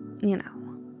 you know.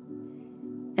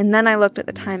 And then I looked at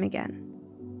the time again,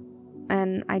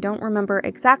 and I don't remember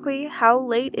exactly how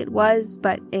late it was,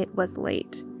 but it was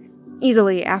late.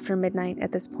 Easily after midnight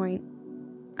at this point.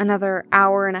 Another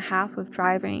hour and a half of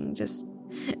driving just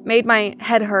made my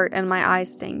head hurt and my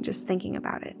eyes sting just thinking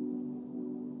about it.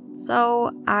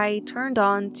 So I turned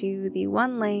on to the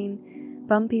one-lane,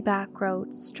 bumpy back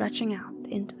road stretching out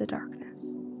into the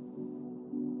darkness.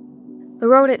 The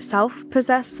road itself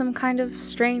possessed some kind of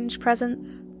strange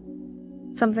presence.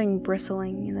 Something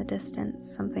bristling in the distance,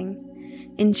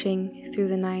 something inching through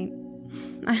the night.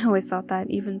 I always thought that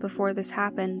even before this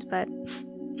happened, but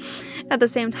at the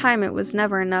same time it was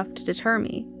never enough to deter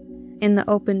me. In the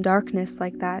open darkness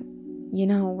like that,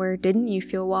 where didn't you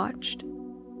feel watched?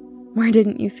 Where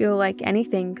didn't you feel like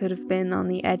anything could have been on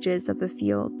the edges of the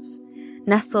fields,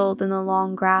 nestled in the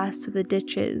long grass of the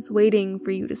ditches, waiting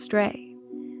for you to stray,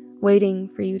 waiting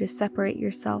for you to separate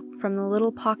yourself from the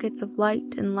little pockets of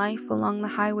light and life along the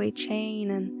highway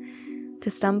chain and to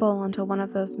stumble onto one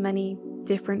of those many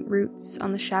different routes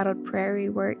on the shadowed prairie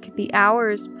where it could be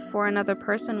hours before another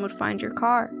person would find your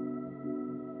car.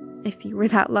 If you were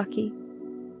that lucky.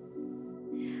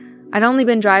 I'd only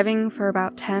been driving for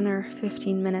about 10 or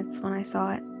 15 minutes when I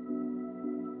saw it.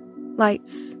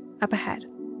 Lights up ahead.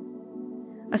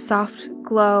 A soft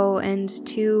glow and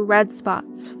 2 red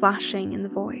spots flashing in the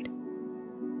void.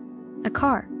 A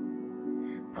car.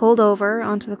 Pulled over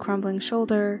onto the crumbling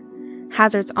shoulder,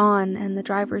 hazards on, and the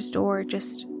driver's door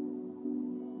just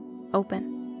open.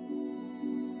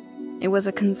 It was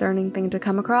a concerning thing to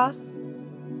come across.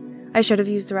 I should have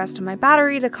used the rest of my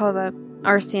battery to call the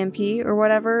RCMP or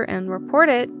whatever and report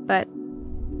it, but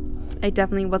I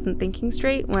definitely wasn't thinking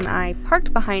straight when I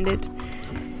parked behind it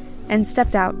and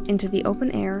stepped out into the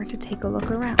open air to take a look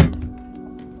around.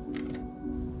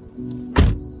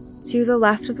 To the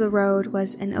left of the road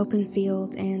was an open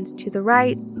field, and to the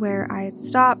right, where I had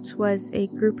stopped, was a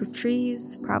group of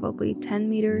trees, probably 10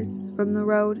 meters from the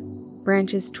road,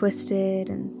 branches twisted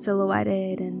and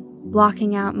silhouetted and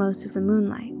blocking out most of the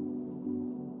moonlight.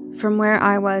 From where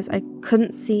I was, I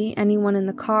couldn't see anyone in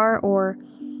the car or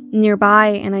nearby,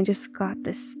 and I just got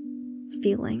this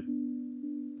feeling.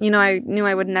 I knew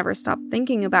I would never stop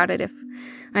thinking about it if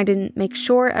I didn't make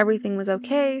sure everything was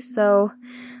okay, so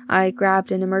I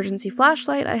grabbed an emergency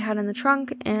flashlight I had in the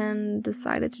trunk and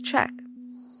decided to check.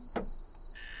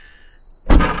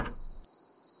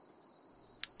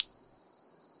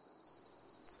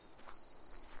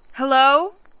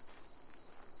 Hello?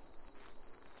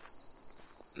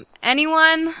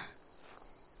 Anyone?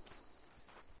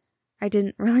 I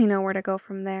didn't really know where to go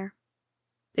from there.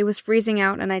 It was freezing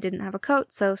out and I didn't have a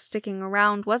coat, so sticking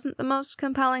around wasn't the most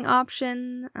compelling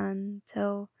option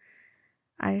until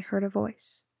I heard a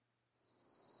voice.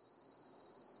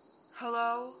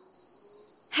 Hello?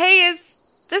 Hey, is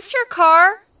this your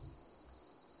car?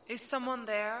 Is someone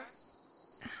there?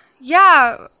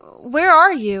 Yeah, where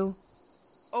are you?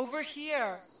 Over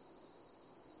here.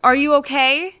 Are you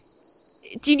okay?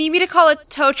 Do you need me to call a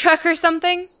tow truck or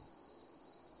something?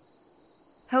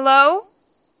 Hello?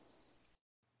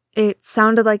 It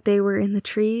sounded like they were in the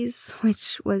trees,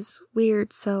 which was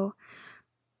weird, so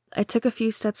I took a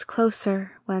few steps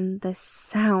closer when the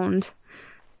sound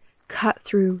cut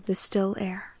through the still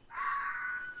air.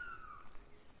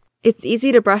 It's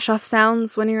easy to brush off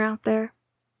sounds when you're out there.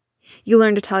 You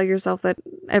learn to tell yourself that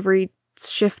every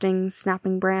shifting,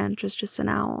 snapping branch is just an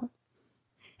owl.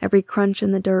 Every crunch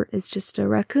in the dirt is just a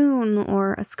raccoon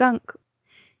or a skunk.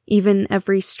 Even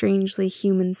every strangely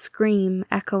human scream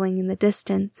echoing in the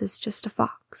distance is just a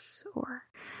fox, or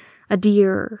a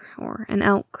deer, or an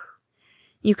elk.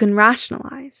 You can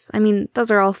rationalize. I mean,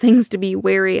 those are all things to be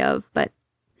wary of, but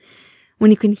when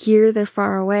you can hear they're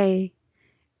far away...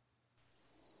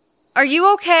 Are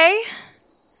you okay?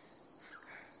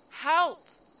 Help!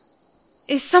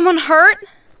 Is someone hurt?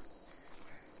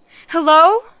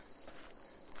 Hello?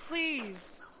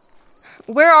 Please.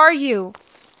 Where are you?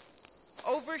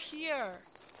 Over here.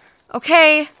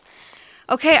 Okay,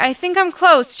 I think I'm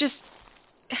close. Just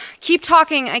keep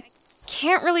talking. I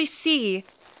can't really see.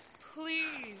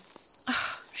 Please.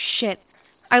 Oh, shit.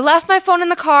 I left my phone in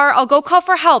the car. I'll go call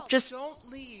for help.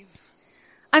 Don't leave.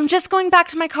 I'm just going back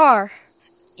to my car.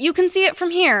 You can see it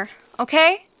from here,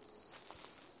 okay?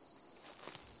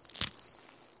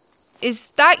 Is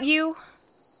that you?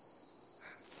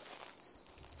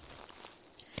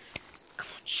 Come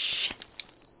on, shit.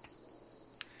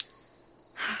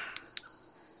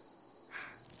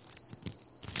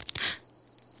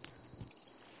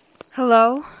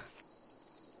 Hello?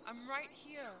 I'm right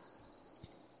here.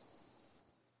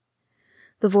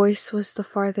 The voice was the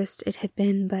farthest it had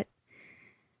been, but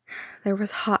there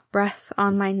was hot breath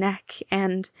on my neck,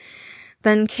 and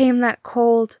then came that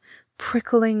cold,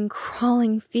 prickling,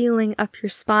 crawling feeling up your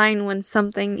spine when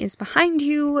something is behind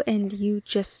you and you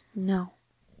just know.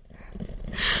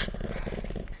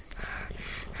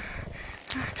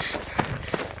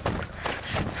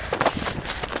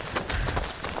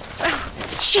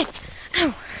 Oh, shit!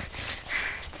 Ow!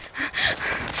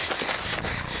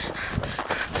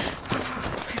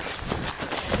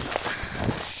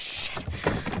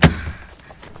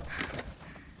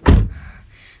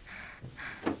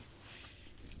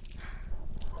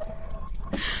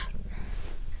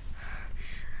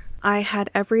 I had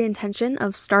every intention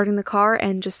of starting the car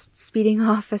and just speeding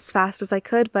off as fast as I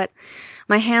could, but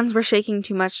my hands were shaking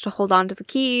too much to hold on to the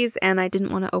keys, and I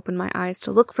didn't want to open my eyes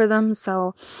to look for them,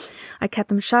 so I kept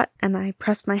them shut, and I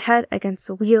pressed my head against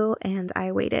the wheel, and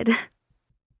I waited.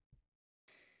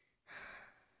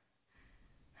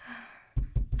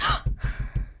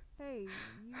 Hey,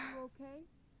 you okay?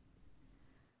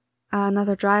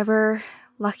 Another driver,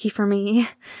 lucky for me,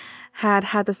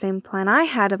 had the same plan I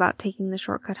had about taking the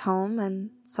shortcut home and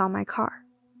saw my car.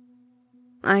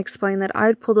 I explained that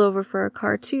I'd pulled over for a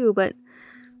car too, but,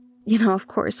 of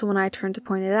course, when I turned to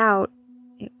point it out,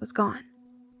 it was gone.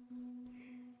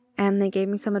 And they gave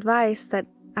me some advice that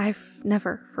I've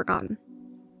never forgotten.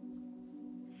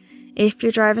 If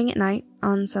you're driving at night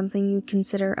on something you'd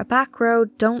consider a back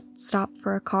road, don't stop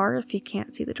for a car if you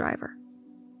can't see the driver.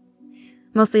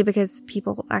 Mostly because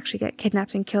people actually get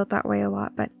kidnapped and killed that way a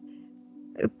lot, but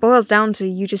it boils down to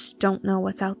you just don't know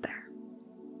what's out there.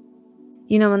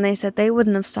 When they said they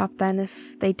wouldn't have stopped then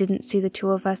if they didn't see the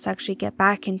two of us actually get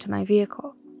back into my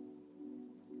vehicle.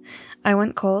 I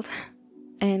went cold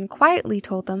and quietly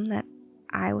told them that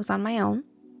I was on my own,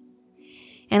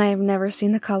 and I have never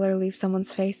seen the color leave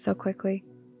someone's face so quickly.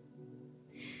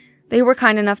 They were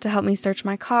kind enough to help me search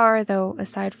my car, though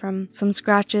aside from some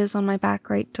scratches on my back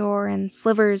right door and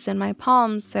slivers in my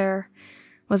palms, there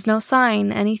was no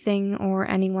sign anything or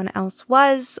anyone else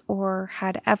was or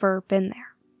had ever been there.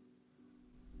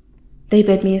 They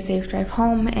bid me a safe drive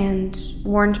home and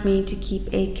warned me to keep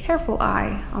a careful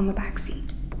eye on the back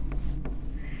seat.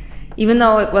 Even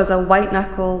though it was a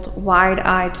white-knuckled,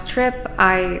 wide-eyed trip,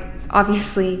 I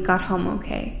obviously got home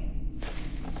okay.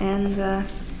 And,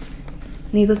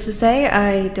 needless to say,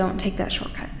 I don't take that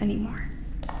shortcut anymore.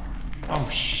 Oh,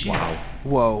 shit. Wow.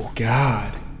 Whoa.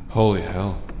 God. Holy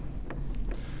hell.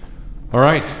 All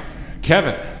right,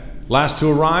 Kevin, last to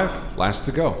arrive, last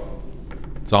to go.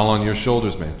 It's all on your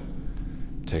shoulders, man.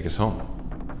 Take us home.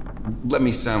 Let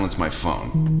me silence my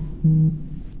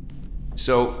phone.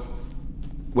 So,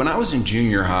 when I was in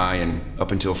junior high and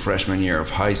up until freshman year of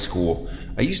high school,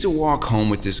 I used to walk home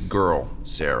with this girl,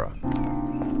 Sarah.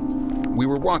 We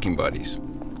were walking buddies,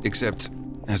 except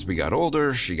as we got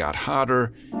older, she got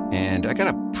hotter, and I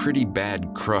got a pretty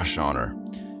bad crush on her.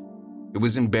 It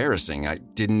was embarrassing. I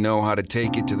didn't know how to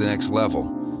take it to the next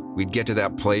level. We'd get to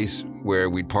that place where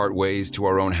we'd part ways to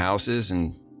our own houses,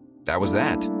 and that was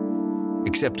that.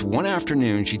 Except one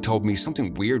afternoon, she told me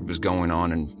something weird was going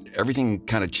on, and everything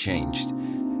kind of changed.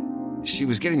 She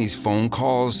was getting these phone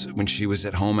calls when she was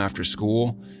at home after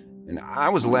school, and I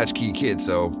was a latchkey kid,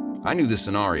 so I knew the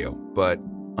scenario. But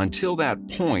until that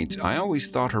point, I always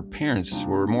thought her parents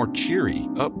were more cheery,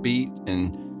 upbeat,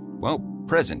 and, well,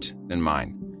 present than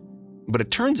mine. But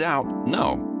it turns out,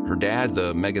 no. Her dad,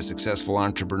 the mega successful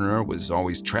entrepreneur, was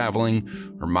always traveling.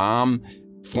 Her mom,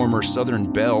 former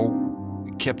Southern belle,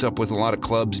 kept up with a lot of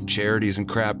clubs and charities and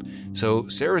crap. So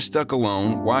Sarah's stuck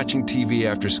alone, watching TV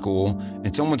after school,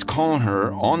 and someone's calling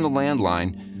her on the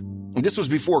landline. And this was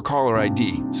before caller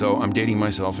ID, so I'm dating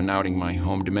myself and outing my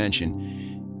home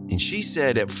dimension. And she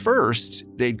said at first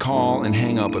they'd call and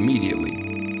hang up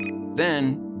immediately.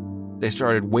 Then they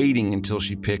started waiting until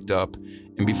she picked up,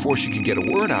 and before she could get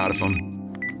a word out of them,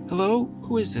 "Hello,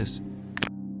 who is this?"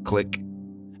 Click.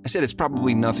 I said it's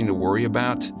probably nothing to worry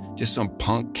about, just some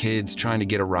punk kids trying to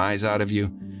get a rise out of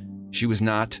you. She was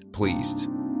not pleased.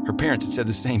 Her parents had said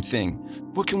the same thing.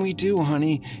 "What can we do,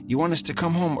 honey? You want us to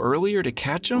come home earlier to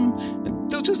catch them?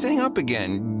 They'll just hang up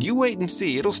again. You wait and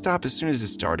see. It'll stop as soon as it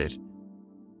started."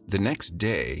 The next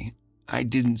day, I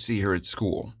didn't see her at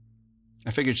school.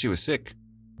 I figured she was sick,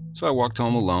 so I walked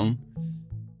home alone,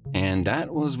 and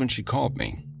that was when she called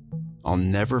me. I'll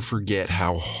never forget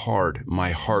how hard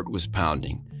my heart was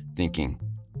pounding, thinking,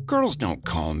 girls don't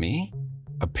call me.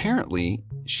 Apparently,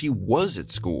 she was at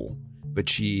school, but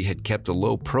she had kept a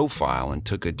low profile and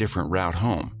took a different route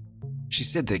home. She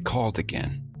said they called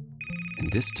again,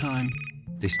 and this time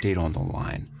they stayed on the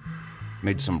line,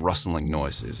 made some rustling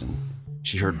noises, and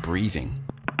she heard breathing.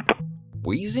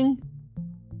 Wheezing?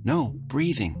 No,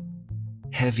 breathing.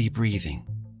 Heavy breathing.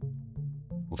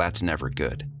 Well, that's never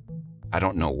good. I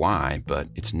don't know why, but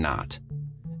it's not.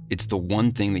 It's the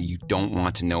one thing that you don't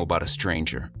want to know about a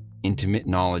stranger, intimate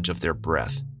knowledge of their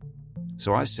breath.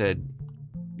 So I said,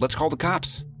 "Let's call the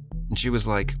cops." And she was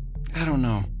like, "I don't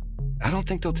know. I don't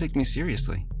think they'll take me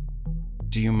seriously.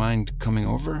 Do you mind coming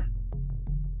over?"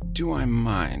 Do I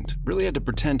mind? Really had to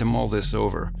pretend to mull this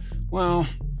over. Well,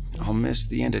 I'll miss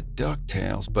the end of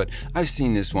DuckTales, but I've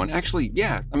seen this one. Actually,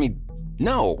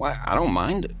 no, I don't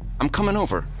mind. I'm coming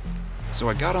over. So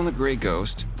I got on the Grey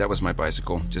Ghost. That was my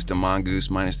bicycle, just a mongoose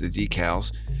minus the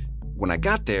decals. When I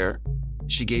got there,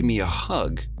 she gave me a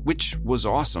hug, which was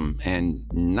awesome and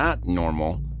not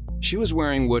normal. She was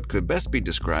wearing what could best be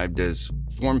described as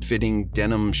form-fitting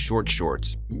denim short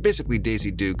shorts, basically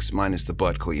Daisy Dukes minus the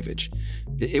butt cleavage.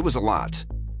 It was a lot.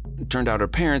 It turned out her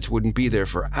parents wouldn't be there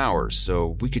for hours,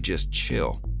 so we could just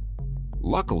chill.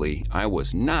 Luckily, I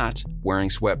was not wearing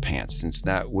sweatpants, since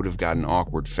that would have gotten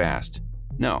awkward fast.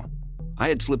 No, I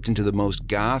had slipped into the most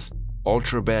goth,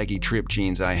 ultra-baggy trip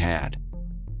jeans I had.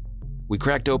 We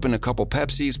cracked open a couple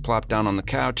Pepsis, plopped down on the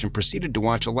couch, and proceeded to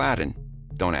watch Aladdin.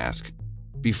 Don't ask.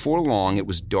 Before long, it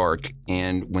was dark,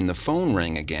 and when the phone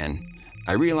rang again,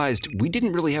 I realized we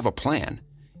didn't really have a plan.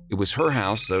 It was her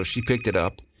house, so she picked it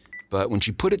up, but when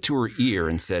she put it to her ear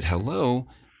and said hello,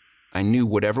 I knew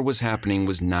whatever was happening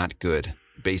was not good,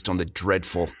 based on the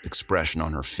dreadful expression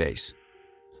on her face.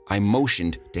 I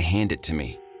motioned to hand it to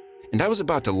me, and I was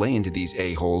about to lay into these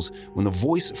a-holes when the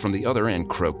voice from the other end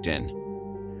croaked in.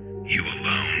 "You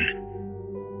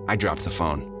alone?" I dropped the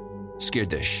phone.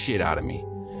 Scared the shit out of me.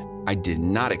 I did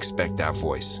not expect that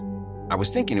voice. I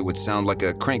was thinking it would sound like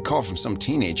a crank call from some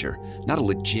teenager, not a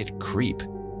legit creep.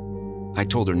 I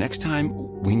told her next time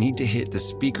we need to hit the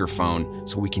speakerphone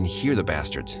so we can hear the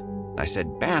bastards. I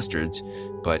said bastards,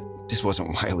 but this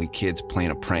wasn't wily kids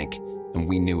playing a prank, and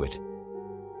we knew it.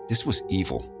 This was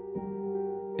evil.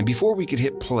 And before we could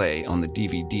hit play on the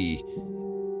DVD,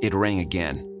 it rang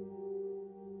again.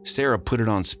 Sarah put it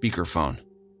on speakerphone.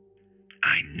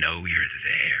 "I know you're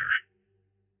there,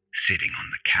 sitting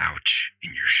on the couch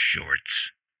in your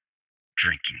shorts,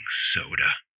 drinking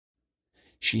soda."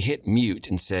 She hit mute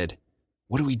and said,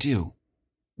 "What do we do?"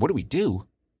 "What do we do?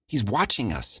 He's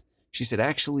watching us." She said,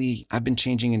 "Actually, I've been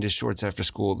changing into shorts after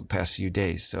school the past few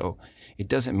days, so it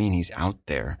doesn't mean he's out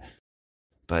there.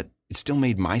 But it still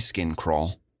made my skin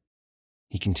crawl."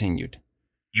 He continued.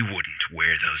 "You wouldn't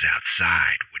wear those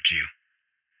outside, would you?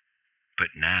 But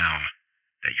now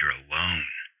that you're alone,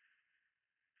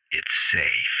 it's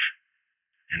safe,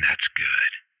 and that's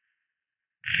good.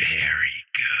 Very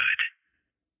good."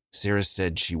 Sarah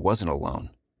said she wasn't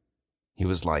alone. He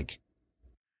was like,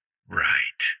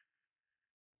 "Right."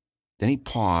 Then he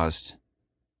paused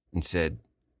and said,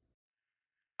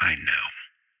 "I know.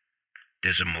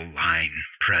 There's a malign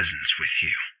presence with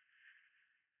you.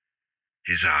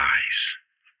 His eyes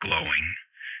glowing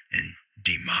and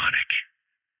demonic.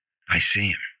 I see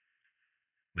him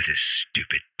with his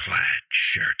stupid plaid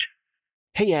shirt."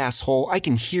 "Hey, asshole, I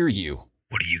can hear you."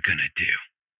 "What are you gonna do?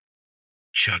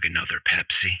 Chug another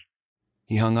Pepsi?"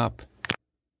 He hung up.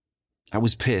 I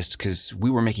was pissed because we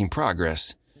were making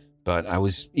progress, but I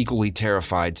was equally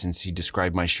terrified since he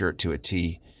described my shirt to a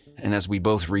T. and as we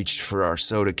both reached for our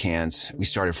soda cans, we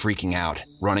started freaking out,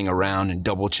 running around and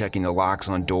double-checking the locks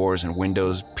on doors and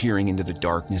windows, peering into the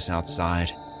darkness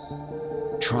outside,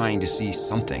 trying to see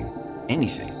something,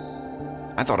 anything.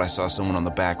 I thought I saw someone on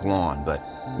the back lawn, but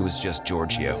it was just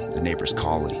Giorgio, the neighbor's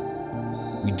collie.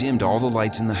 We dimmed all the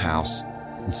lights in the house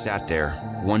and sat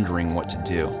there, wondering what to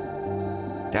do.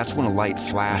 That's when a light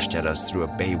flashed at us through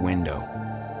a bay window.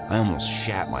 I almost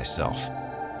shat myself.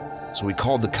 So we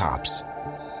called the cops,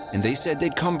 and they said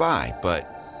they'd come by,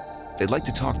 but they'd like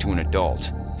to talk to an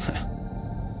adult.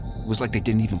 It was like they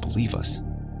didn't even believe us.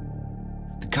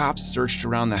 The cops searched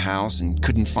around the house and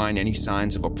couldn't find any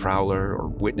signs of a prowler or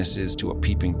witnesses to a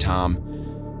peeping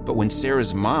Tom. But when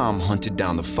Sarah's mom hunted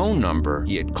down the phone number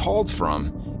he had called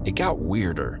from, it got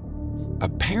weirder.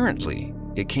 Apparently,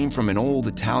 it came from an old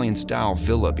Italian-style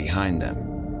villa behind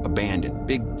them, abandoned,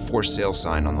 big for sale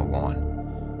sign on the lawn.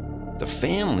 The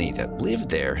family that lived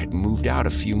there had moved out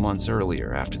a few months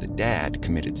earlier after the dad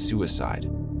committed suicide.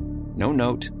 No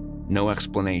note, no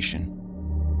explanation.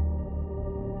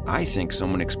 I think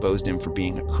someone exposed him for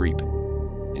being a creep,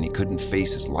 and he couldn't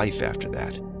face his life after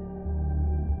that.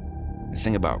 The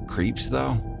thing about creeps,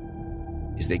 though,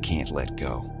 is they can't let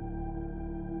go.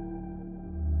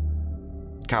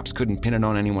 Cops couldn't pin it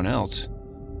on anyone else.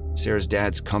 Sarah's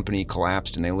dad's company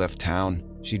collapsed and they left town.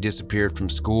 She disappeared from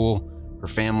school. Her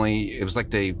family, it was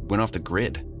like they went off the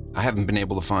grid. I haven't been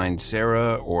able to find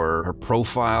Sarah or her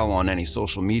profile on any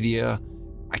social media.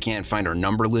 I can't find her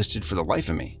number listed for the life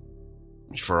of me.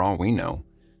 For all we know,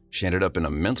 she ended up in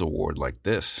a mental ward like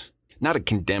this. Not a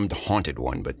condemned, haunted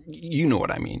one, but you know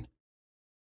what I mean.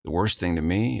 The worst thing to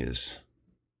me is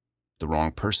the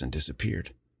wrong person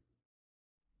disappeared.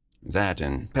 That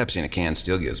and Pepsi in a can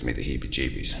still gives me the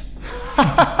heebie-jeebies.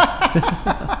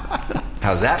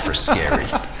 How's that for scary?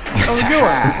 That was a good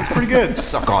one. That's pretty good.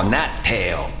 Suck on that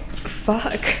tail.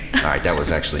 Fuck. All right, that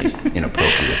was actually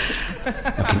inappropriate.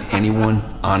 Now, can anyone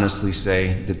honestly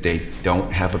say that they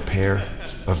don't have a pair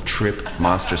of Trip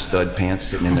Monster Stud pants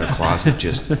sitting in their closet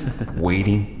just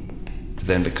waiting for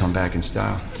them to come back in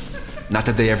style? Not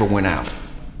that they ever went out.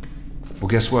 Well,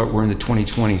 guess what? We're in the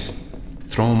 2020s.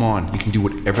 Throw them on. You can do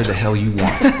whatever the hell you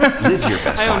want. Live your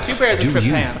best life. I own 2 pairs of Trip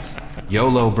you. pants.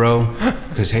 YOLO, bro.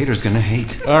 Because haters gonna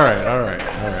hate. All right.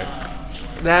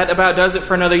 That about does it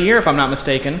for another year, if I'm not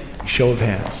mistaken. Show of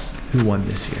hands. Who won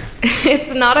this year?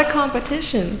 It's not a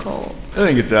competition, Cole. I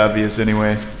think it's obvious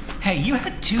anyway. Hey, you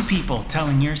had 2 people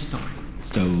telling your story.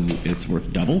 So it's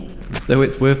worth double? So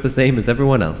it's worth the same as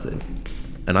everyone else's.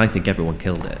 And I think everyone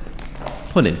killed it.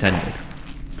 Pun intended.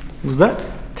 Was that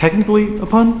technically a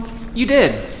pun? You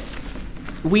did.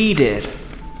 We did.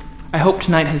 I hope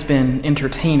tonight has been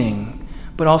entertaining,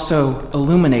 but also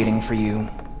illuminating for you.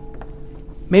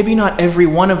 Maybe not every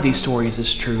one of these stories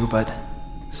is true, but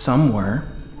some were.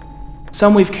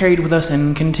 Some we've carried with us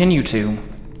and continue to.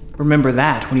 Remember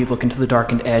that when you look into the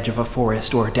darkened edge of a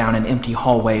forest or down an empty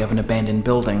hallway of an abandoned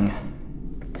building.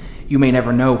 You may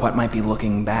never know what might be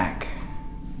looking back.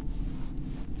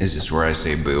 Is this where I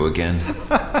say boo again?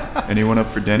 Anyone up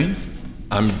for Denny's?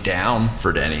 I'm down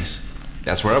for Denny's.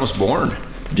 That's where I was born.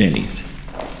 Denny's.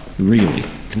 Really?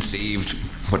 Conceived.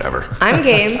 Whatever. I'm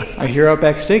game. I hear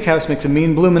Outback Steakhouse makes a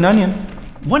mean bloomin' onion.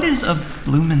 What is a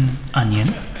bloomin' onion?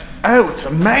 Oh, it's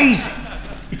amazing.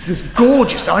 It's this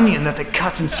gorgeous onion that they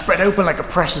cut and spread open like a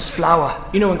precious flower.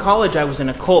 You know, in college I was in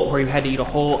a cult where you had to eat a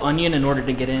whole onion in order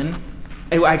to get in.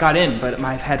 I got in, but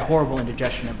I've had horrible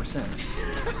indigestion ever since.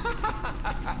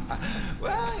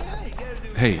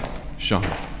 Hey, Sean.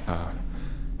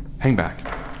 Hang back.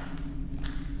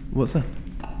 What's that?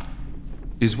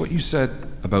 Is what you said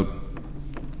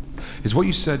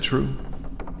true?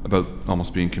 About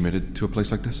almost being committed to a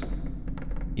place like this?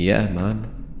 Yeah,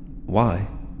 man. Why?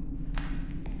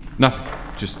 Nothing.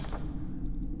 Just...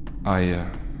 I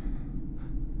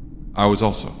was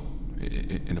also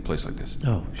in a place like this.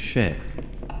 Oh, shit.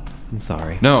 I'm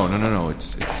sorry. No.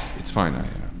 It's fine.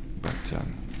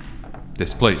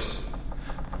 This place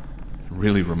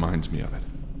really reminds me of it.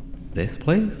 This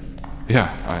place?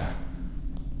 Yeah,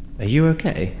 Are you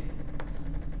okay?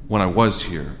 When I was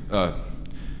here,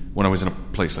 when I was in a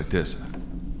place like this,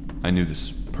 I knew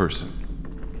this person.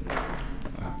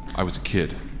 I was a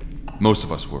kid. Most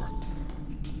of us were.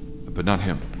 But not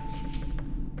him.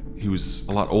 He was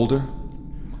a lot older.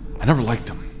 I never liked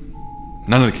him.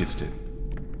 None of the kids did.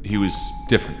 He was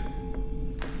different.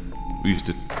 We used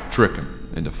to trick him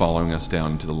into following us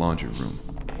down into the laundry room.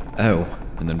 Oh.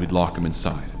 And then we'd lock him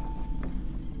inside.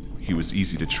 He was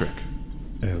easy to trick.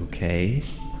 Okay.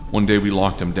 One day we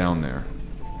locked him down there,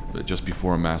 but just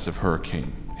before a massive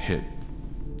hurricane hit,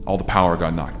 all the power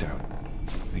got knocked out.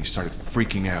 And he started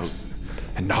freaking out,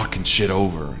 and knocking shit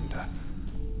over. And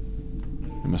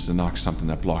we must have knocked something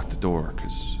that blocked the door,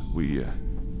 because we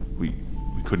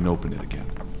couldn't open it again.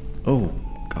 Oh,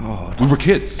 God. We were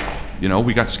kids,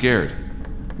 we got scared.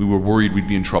 We were worried we'd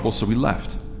be in trouble, so we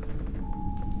left.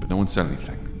 But no one said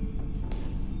anything.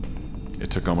 It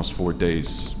took almost 4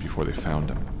 days before they found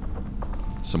him.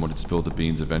 Someone had spilled the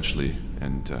beans eventually,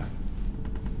 and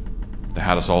they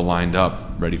had us all lined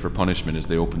up, ready for punishment as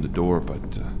they opened the door,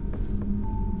 but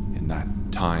in that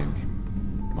time, he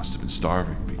must have been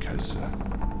starving because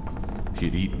he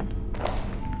had eaten.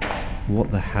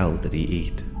 What the hell did he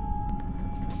eat?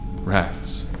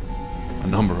 Rats. A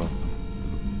number of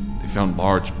them. They found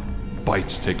large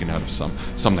bites taken out of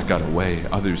some that got away.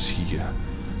 Others, he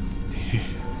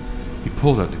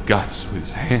pulled out the guts with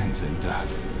his hands,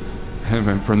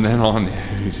 and from then on,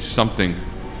 something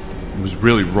was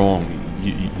really wrong.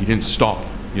 He didn't stop,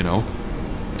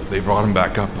 They brought him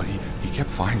back up, but he kept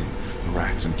finding the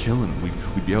rats and killing them.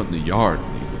 We'd be out in the yard,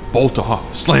 and he would bolt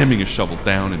off, slamming his shovel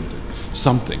down into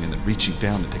something, and then reaching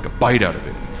down to take a bite out of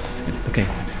it.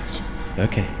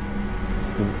 Okay.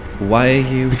 Why are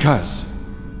you... Because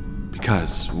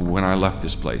when I left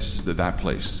this place, that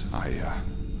place, I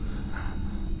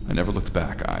never looked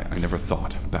back. I never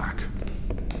thought back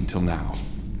until now.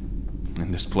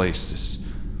 And this place,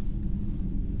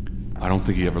 I don't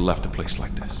think he ever left a place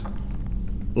like this.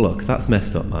 Look, that's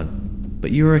messed up, man.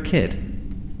 But you were a kid,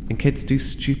 and kids do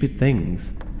stupid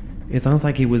things. It sounds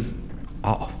like he was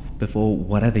off before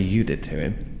whatever you did to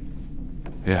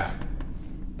him. Yeah.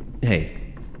 Hey,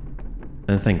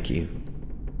 and thank you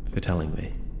for telling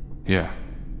me. Yeah.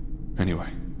 Anyway,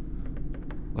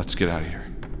 let's get out of here.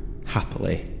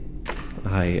 Happily.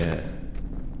 I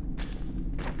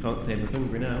can't say I was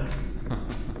hungry now.